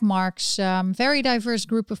check marks, very diverse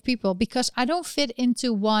group of people, because I don't fit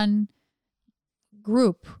into one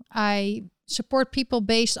group. I support people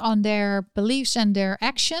based on their beliefs and their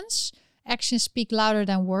actions. Actions speak louder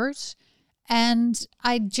than words. And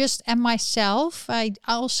I just am myself. I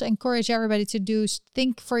also encourage everybody to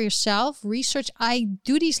think for yourself, research. I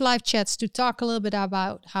do these live chats to talk a little bit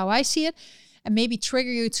about how I see it and maybe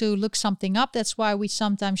trigger you to look something up. That's why we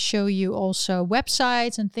sometimes show you also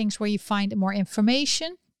websites and things where you find more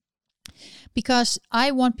information. Because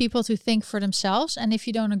I want people to think for themselves. And if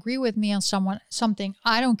you don't agree with me on something,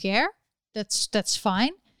 I don't care. That's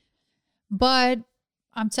fine. But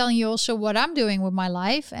I'm telling you also what I'm doing with my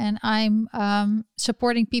life, and I'm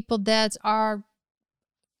supporting people that are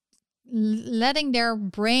letting their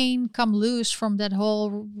brain come loose from that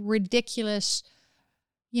whole ridiculous,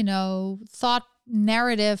 thought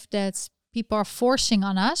narrative that people are forcing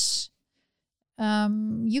on us.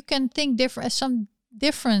 You can think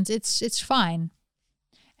different. It's fine.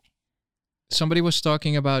 Somebody was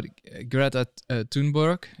talking about Greta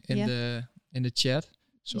Thunberg in the chat.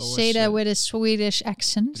 So you say that with a Swedish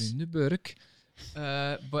accent. Thunberg.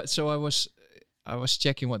 But so I was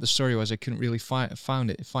checking what the story was. I couldn't really find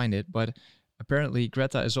it. But apparently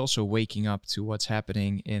Greta is also waking up to what's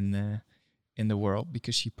happening in the world,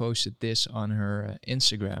 because she posted this on her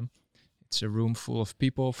Instagram. It's a room full of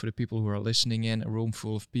people. For the people who are listening in, a room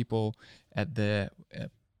full of people at the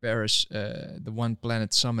Paris, the One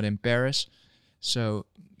Planet Summit in Paris. So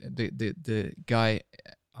the guy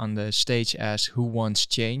on the stage asks who wants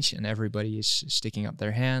change, and everybody is sticking up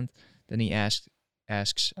their hand. Then he asks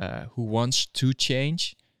who wants to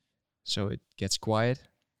change. So it gets quiet,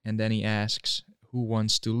 and then he asks who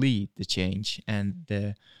wants to lead the change,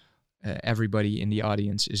 and everybody in the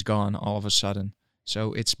audience is gone all of a sudden.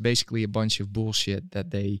 So it's basically a bunch of bullshit that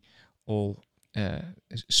they all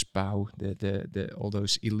spout, the all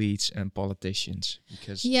those elites and politicians,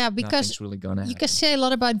 because nothing's really gonna happen. You can say a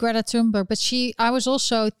lot about Greta Thunberg, but I was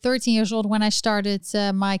also 13 years old when I started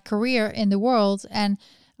my career in the world, and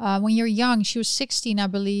when you're young, she was 16, I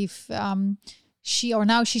believe.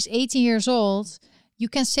 Now she's 18 years old. You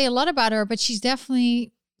can say a lot about her, but she's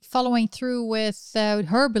definitely following through with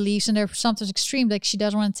her beliefs, and they're sometimes extreme. Like, she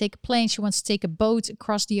doesn't want to take a plane; she wants to take a boat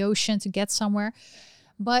across the ocean to get somewhere.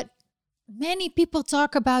 But many people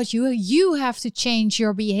talk about you have to change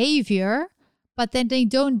your behavior, but then they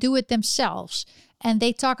don't do it themselves. And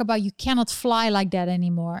they talk about you cannot fly like that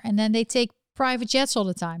anymore. And then they take private jets all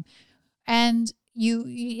the time. And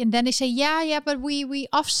and then they say, but we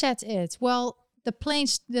offset it. Well, the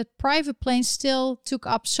private planes still took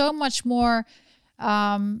up so much more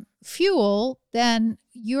fuel than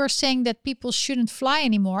you're saying that people shouldn't fly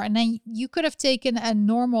anymore. And then you could have taken a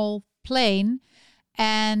normal plane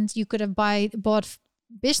and you could have bought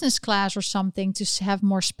business class or something to have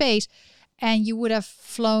more space, and you would have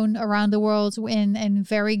flown around the world in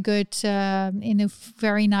very good, in a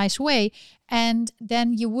very nice way. And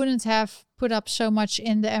then you wouldn't have put up so much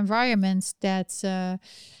in the environment that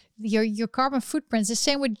your carbon footprint is the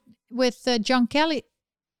same with John Kelly.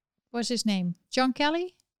 What's his name? John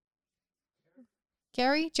Kelly?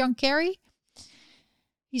 John Kerry?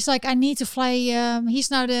 He's like, I need to fly. He's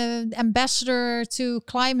now the ambassador to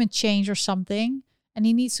climate change or something. And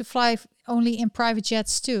he needs to fly only in private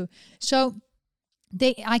jets too. So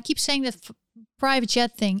I keep saying that private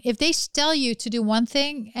jet thing. If they tell you to do one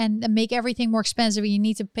thing and make everything more expensive, you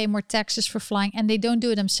need to pay more taxes for flying, and they don't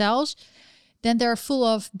do it themselves, then they're full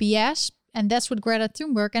of BS. And that's what Greta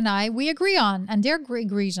Thunberg and we agree on, and Dirk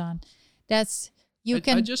agrees on. I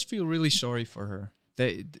just feel really sorry for her.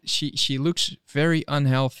 She looks very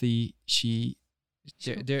unhealthy.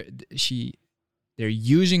 They're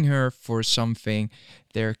using her for something.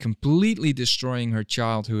 They're completely destroying her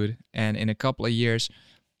childhood. And in a couple of years,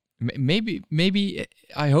 maybe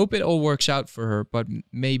I hope it all works out for her. But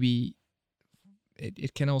maybe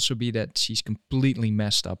it can also be that she's completely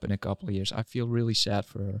messed up in a couple of years. I feel really sad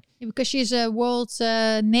for her. Because she's a world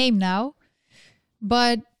name now.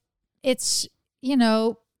 But it's,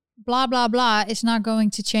 blah blah blah is not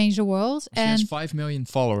going to change the world. She has 5 million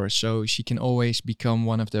followers, so she can always become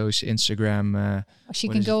one of those Instagram she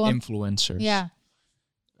can go on influencers. Yeah.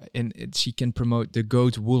 And she can promote the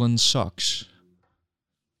goat woolen socks.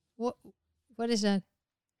 What is that?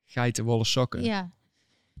 Geitenwolle sokken. Yeah.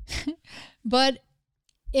 But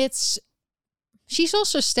she's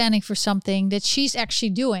also standing for something that she's actually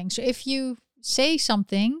doing. So if you say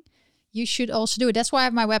something, you should also do it. That's why I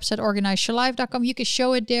have my website, organizeyourlife.com. You can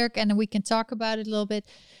show it, Dirk, and then we can talk about it a little bit.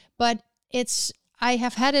 But I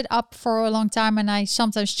have had it up for a long time, and I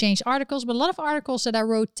sometimes change articles. But a lot of articles that I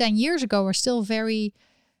wrote 10 years ago are still very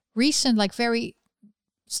recent, like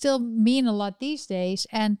still mean a lot these days.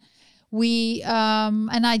 And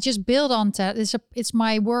and I just build on that. It's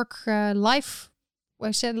my work life.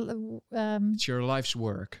 I said it's your life's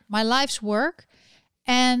work. My life's work,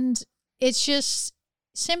 and it's just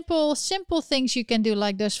simple things you can do,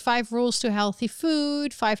 like those 5 rules to healthy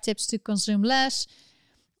food, 5 tips to consume less.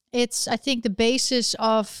 I think the basis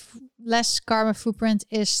of less carbon footprint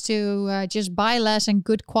is to just buy less and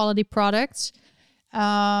good quality products.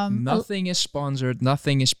 Nothing is sponsored.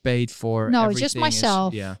 Nothing is paid for. No, Everything just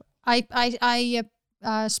myself. Yeah. I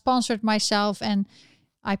sponsored myself, and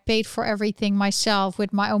I paid for everything myself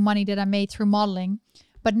with my own money that I made through modeling.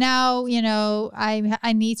 But now,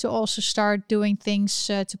 I need to also start doing things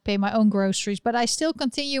to pay my own groceries. But I still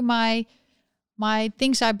continue my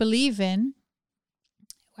things I believe in.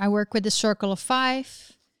 I work with the Circle of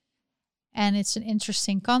 5, and it's an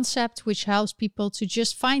interesting concept which helps people to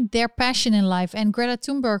just find their passion in life. And Greta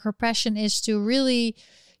Thunberg, her passion is to really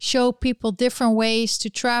show people different ways to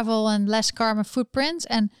travel and less carbon footprint.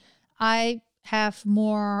 And I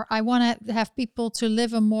want to have people to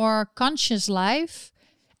live a more conscious life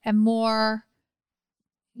and more,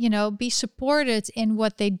 be supported in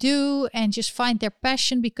what they do and just find their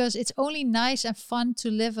passion, because it's only nice and fun to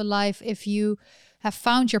live a life if you have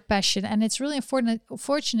found your passion. And it's really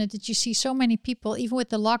unfortunate that you see so many people, even with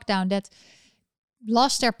the lockdown, that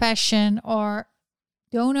lost their passion or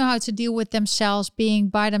don't know how to deal with themselves, being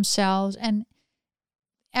by themselves. And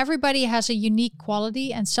everybody has a unique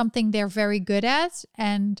quality and something they're very good at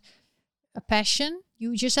and a passion.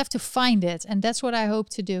 You just have to find it. And that's what I hope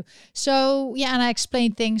to do. So, yeah, and I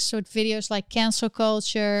explain things with videos like cancel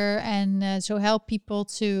culture, and so help people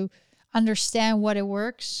to understand what it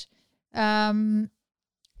works. How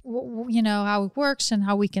it works and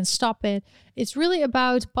how we can stop it. It's really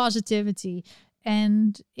about positivity,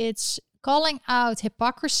 and it's calling out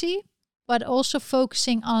hypocrisy, but also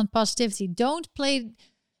focusing on positivity.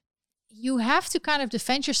 You have to kind of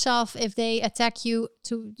defend yourself if they attack you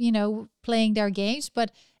to, playing their games,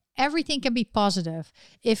 but everything can be positive.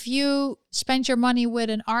 If you spend your money with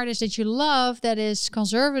an artist that you love, that is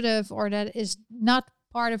conservative or that is not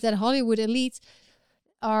part of that Hollywood elite,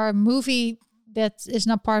 or a movie that is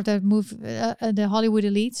not part of the Hollywood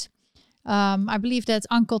elite. I believe that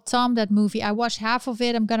Uncle Tom, that movie, I watched half of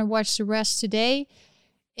it. I'm going to watch the rest today.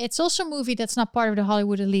 It's also a movie that's not part of the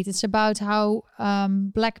Hollywood elite. It's about how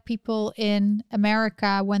Black people in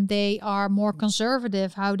America, when they are more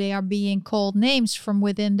conservative, how they are being called names from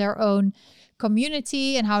within their own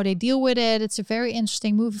community and how they deal with it. It's a very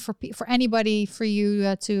interesting movie for anybody, for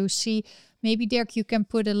you to see. Maybe, Dirk, you can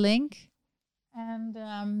put a link.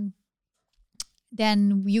 And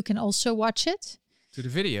then you can also watch it. To the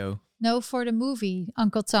video? No, for the movie,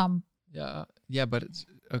 Uncle Tom. Yeah, but it's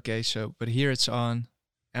okay. But here it's on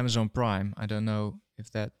Amazon Prime. I don't know if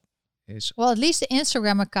that is... Well, at least the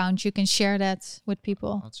Instagram account, you can share that with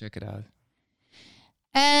people. I'll check it out.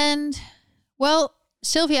 And, well,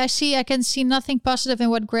 Sylvia, I can see nothing positive in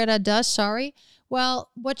what Greta does. Sorry. Well,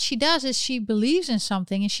 what she does is she believes in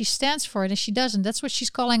something and she stands for it, and she doesn't. That's what she's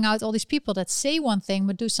calling out all these people that say one thing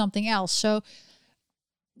but do something else. So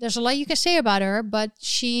there's a lot you can say about her, but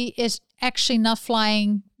she is actually not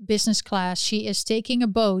flying business class. She is taking a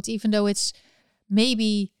boat, even though it's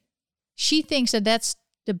maybe she thinks that that's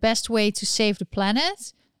the best way to save the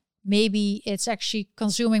planet. Maybe it's actually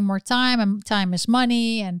consuming more time, and time is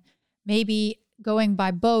money, and maybe going by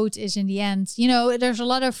boat is in the end, there's a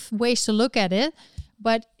lot of ways to look at it,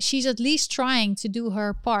 but she's at least trying to do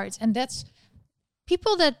her part. And that's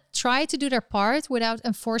people that try to do their part without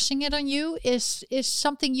enforcing it on you is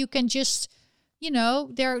something you can just,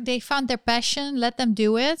 they found their passion, let them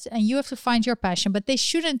do it, and you have to find your passion. But they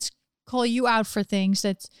shouldn't call you out for things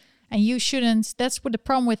and you shouldn't. That's what the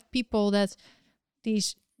problem with people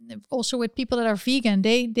also with people that are vegan,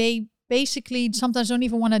 they basically sometimes don't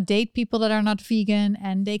even want to date people that are not vegan,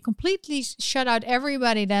 and they completely shut out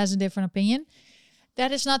everybody that has a different opinion.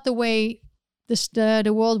 That is not the way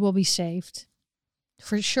the world will be saved.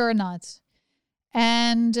 For sure not.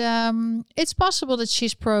 And it's possible that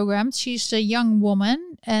she's programmed. She's a young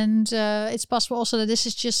woman. And it's possible also that this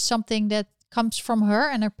is just something that comes from her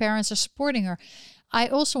and her parents are supporting her. I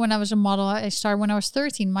also, when I was a model, I started when I was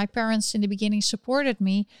 13. My parents in the beginning supported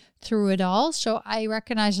me through it all. So I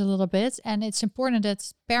recognize a little bit. And it's important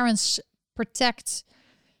that parents protect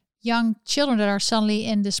young children that are suddenly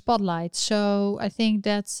in the spotlight. So I think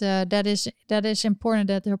that that is important,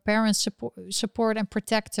 that her parents support and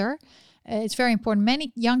protect her. It's very important.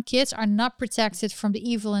 Many young kids are not protected from the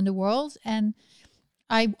evil in the world. And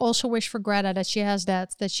I also wish for Greta that she has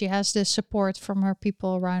that she has the support from her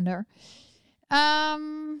people around her.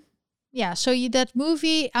 Yeah, so that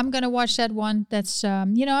movie, I'm going to watch that one. That's,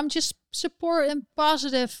 I'm just supporting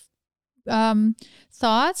positive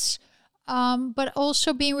thoughts, but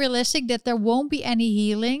also being realistic that there won't be any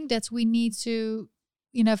healing, that we need to,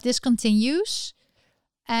 if this continues,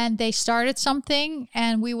 and they started something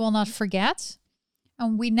and we will not forget.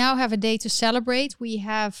 And we now have a day to celebrate. We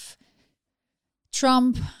have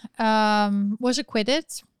Trump was acquitted,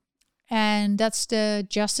 and that's the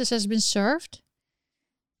justice has been served.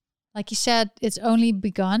 Like he said, it's only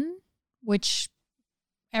begun, which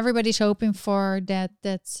everybody's hoping for,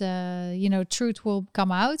 that truth will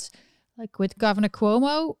come out. Like with Governor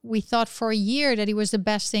Cuomo, we thought for a year that he was the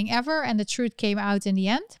best thing ever, and the truth came out in the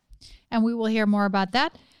end. And we will hear more about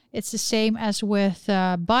that. It's the same as with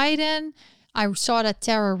Biden. I saw that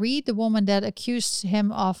Tara Reid, the woman that accused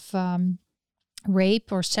him of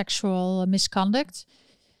rape or sexual misconduct,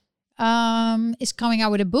 is coming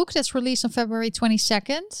out with a book that's released on February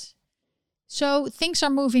 22nd. So things are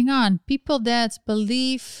moving on. People that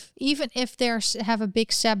believe, even if they have a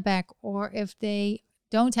big setback or if they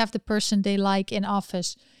don't have the person they like in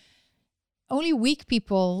office, only weak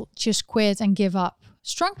people just quit and give up.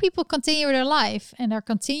 Strong people continue their life and are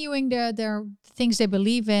continuing their things they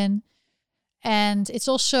believe in. And it's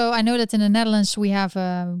also, I know that in the Netherlands we have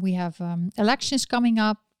elections coming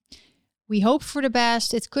up. We hope for the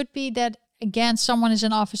best. It could be that, again, someone is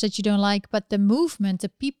in office that you don't like, but the movement, the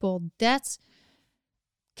people, that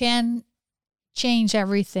can change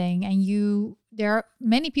everything. And there are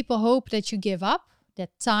many people hope that you give up,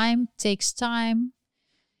 that time takes time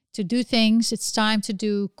to do things. It's time to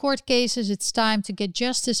do court cases. It's time to get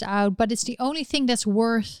justice out, but it's the only thing that's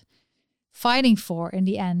worth fighting for in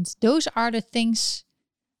the end. Those are the things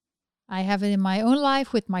I have it in my own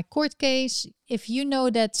life with my court case. If you know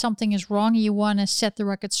that something is wrong, you want to set the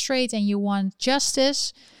record straight and you want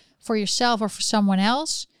justice for yourself or for someone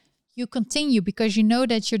else, you continue because you know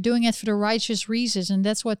that you're doing it for the righteous reasons. And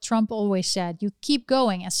that's what Trump always said. You keep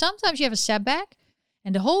going. And sometimes you have a setback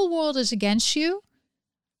and the whole world is against you.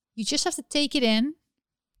 You just have to take it in.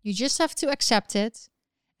 You just have to accept it.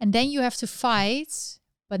 And then you have to fight,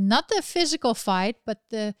 but not the physical fight, but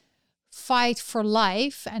the fight for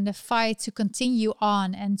life and the fight to continue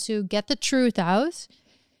on and to get the truth out.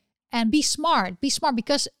 And be smart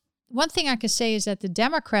because one thing I can say is that the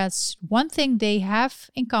Democrats, one thing they have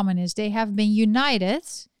in common is they have been united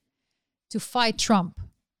to fight Trump.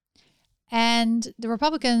 And the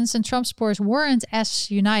Republicans and Trump supporters weren't as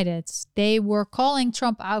united. They were calling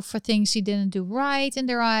Trump out for things he didn't do right in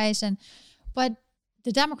their eyes. But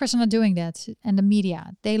the Democrats are not doing that. And the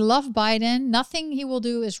media, they love Biden. Nothing he will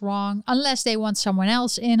do is wrong unless they want someone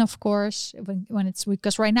else in, of course, when it's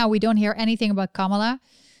because right now we don't hear anything about Kamala.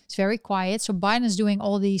 It's very quiet. So Biden is doing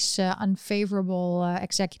all these unfavorable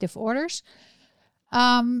executive orders.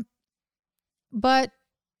 But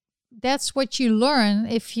that's what you learn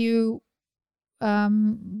if you,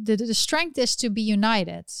 the strength is to be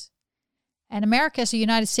united. And America is the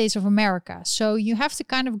United States of America. So you have to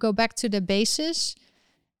kind of go back to the basis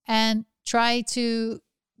and try to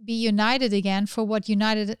be united again for what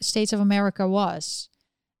United States of America was.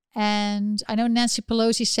 And I know Nancy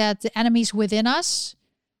Pelosi said the enemy's within us.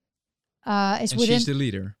 She's the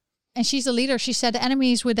leader. And she's the leader. She said the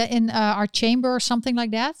enemy is within our chamber or something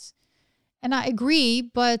like that. And I agree,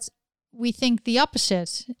 but we think the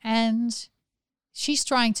opposite. And she's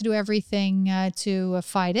trying to do everything to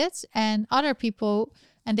fight it. And other people,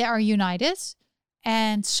 and they are united.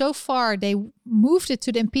 And so far, they moved it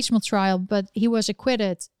to the impeachment trial, but he was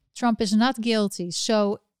acquitted. Trump is not guilty.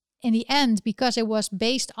 So in the end, because it was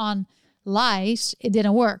based on lies, it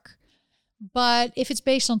didn't work. But if it's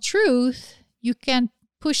based on truth, you can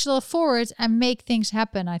push a little forward and make things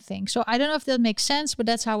happen, I think. So I don't know if that makes sense, but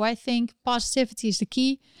that's how I think. Positivity is the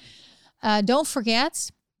key. Don't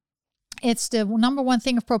forget, it's the number one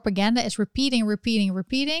thing of propaganda is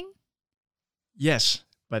repeating. Yes,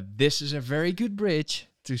 but this is a very good bridge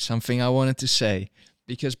to something I wanted to say.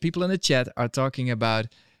 Because people in the chat are talking about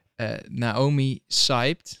Naomi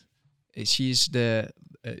Seibt She's the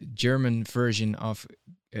German version of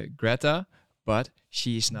Greta, but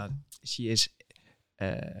she is not. She is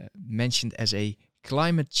mentioned as a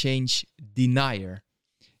climate change denier,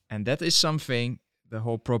 and that is something. The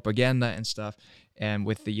whole propaganda and stuff, and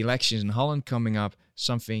with the elections in Holland coming up,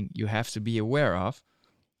 something you have to be aware of,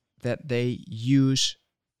 that they use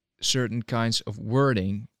certain kinds of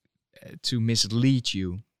wording to mislead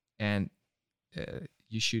you, and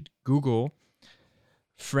you should Google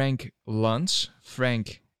Frank Luntz,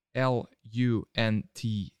 Frank Luntz.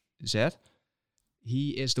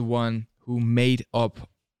 He is the one who made up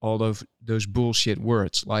all of those bullshit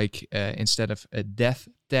words, like instead of a death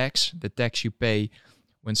tax, the tax you pay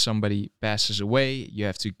when somebody passes away, you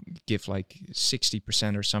have to give like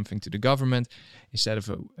 60% or something to the government. Instead of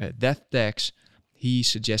a death tax, he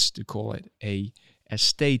suggests to call it a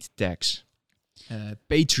estate tax,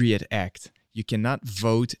 Patriot Act. You cannot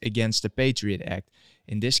vote against the Patriot Act.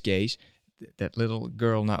 In this case, that little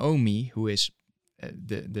girl Naomi, who is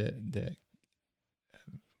the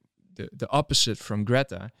opposite from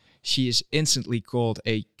Greta, she is instantly called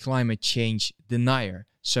a climate change denier.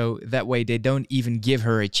 So that way they don't even give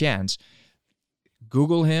her a chance.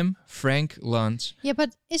 Google him, Frank Luntz. Yeah,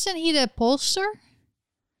 but isn't he the pollster?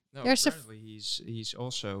 No, There's apparently he's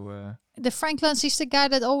also... the Frank Luntz, he's the guy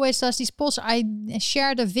that always does these polls. I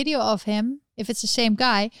shared a video of him, if it's the same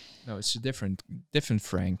guy. No, it's a different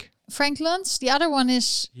Frank. Frank Luntz, the other one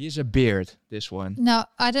is... He has a beard, this one. No,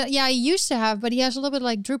 I don't... Yeah, he used to have, but he has a little bit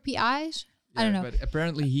like droopy eyes. I don't know. But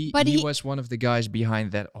apparently he was one of the guys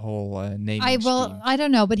behind that whole naming scheme. I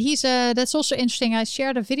don't know, but he's that's also interesting. I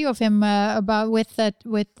shared a video of him about with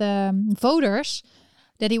voters,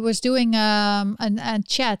 that he was doing a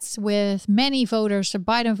chat with many voters, the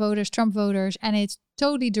Biden voters, Trump voters, and it's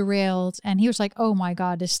totally derailed. And he was like, "Oh my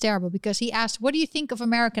God, this is terrible," because he asked, "What do you think of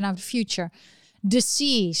America of the future?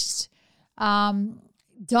 Deceased,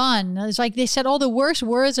 done." It's like they said all the worst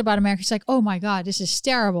words about America. It's like, "Oh my God, this is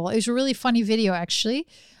terrible." It was a really funny video actually,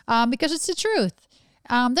 because it's the truth.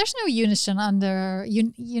 There's no unison under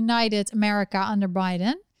United America under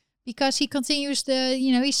Biden. Because he continues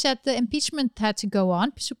he said the impeachment had to go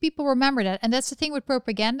on. So people remember that. And that's the thing with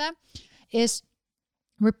propaganda, is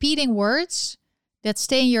repeating words that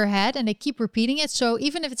stay in your head and they keep repeating it. So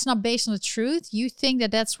even if it's not based on the truth, you think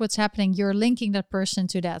that that's what's happening. You're linking that person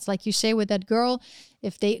to that. Like you say with that girl,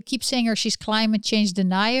 if they keep saying her she's climate change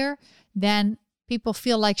denier, then people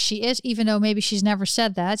feel like she is, even though maybe she's never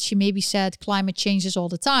said that. She maybe said climate changes all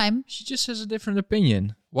the time. She just has a different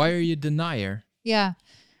opinion. Why are you a denier? Yeah.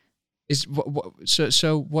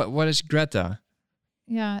 So what is Greta?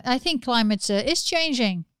 Yeah, I think climate is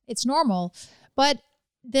changing. It's normal, but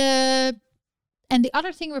the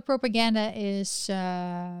other thing with propaganda is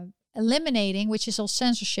eliminating, which is all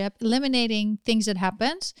censorship, eliminating things that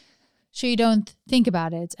happened, so you don't think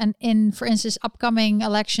about it. And in, for instance, upcoming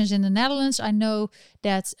elections in the Netherlands, I know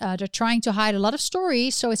that they're trying to hide a lot of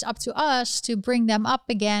stories. So it's up to us to bring them up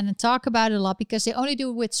again and talk about it a lot, because they only do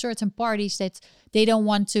it with certain parties that they don't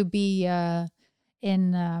want to be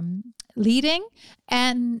in leading.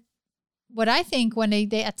 And what I think when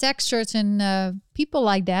they attack certain people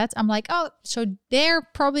like that, I'm like, oh, so they're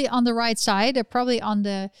probably on the right side. They're probably on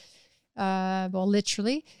the, well,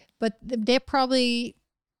 literally, but they're probably...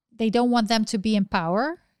 They don't want them to be in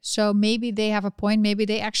power. So maybe they have a point. Maybe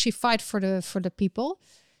they actually fight for the people.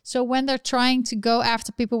 So when they're trying to go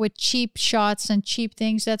after people with cheap shots and cheap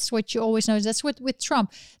things, that's what you always know. That's what with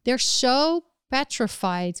Trump. They're so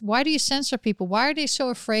petrified. Why do you censor people? Why are they so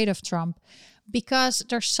afraid of Trump? Because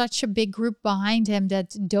there's such a big group behind him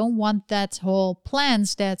that don't want that whole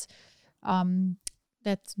plans that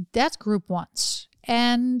that group wants.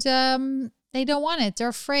 And they don't want it. They're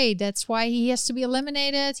afraid. That's why he has to be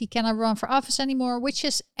eliminated. He cannot run for office anymore, which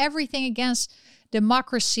is everything against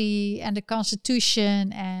democracy and the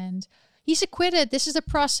Constitution. And he's acquitted. This is the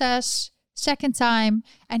process, second time,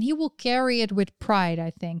 and he will carry it with pride,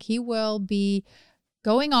 I think. He will be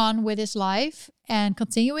going on with his life and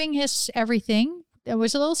continuing his everything. There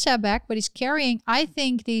was a little setback, but he's carrying, I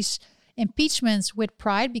think, these impeachments with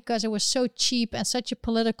pride, because it was so cheap and such a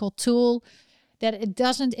political tool that it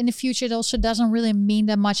doesn't, in the future, it also doesn't really mean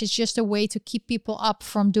that much. It's just a way to keep people up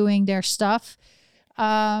from doing their stuff.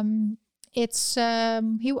 I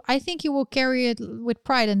think he will carry it with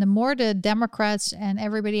pride. And the more the Democrats and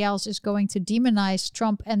everybody else is going to demonize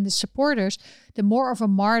Trump and the supporters, the more of a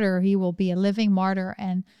martyr he will be, a living martyr,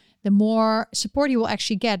 and the more support he will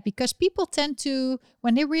actually get. Because people tend to,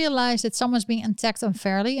 when they realize that someone's being attacked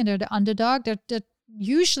unfairly and they're the underdog, that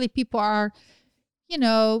usually people are,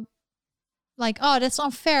 like, oh, that's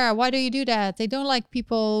unfair. Why do you do that? They don't like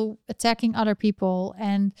people attacking other people.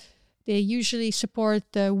 And They usually support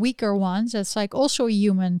the weaker ones. That's like also a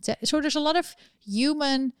human. So there's a lot of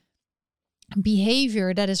human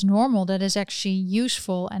behavior that is normal, that is actually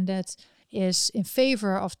useful, and that is in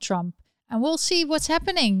favor of Trump. And we'll see what's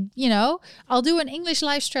happening. You know, I'll do an English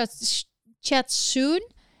live chat soon.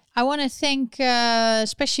 I want to thank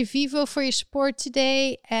especially Vivo for your support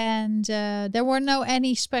today. And there were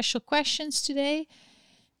any special questions today.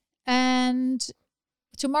 And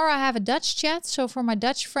tomorrow I have a Dutch chat, so for my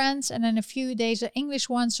Dutch friends, and then a few days an English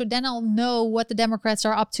one. So then I'll know what the Democrats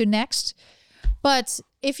are up to next. But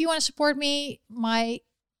if you want to support me, my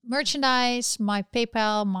merchandise, my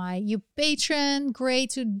PayPal, my Patreon,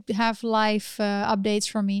 great to have live updates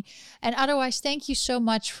from me. And otherwise, thank you so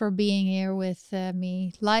much for being here with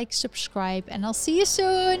me. Like, subscribe, and I'll see you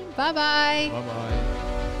soon. Bye-bye. Bye-bye.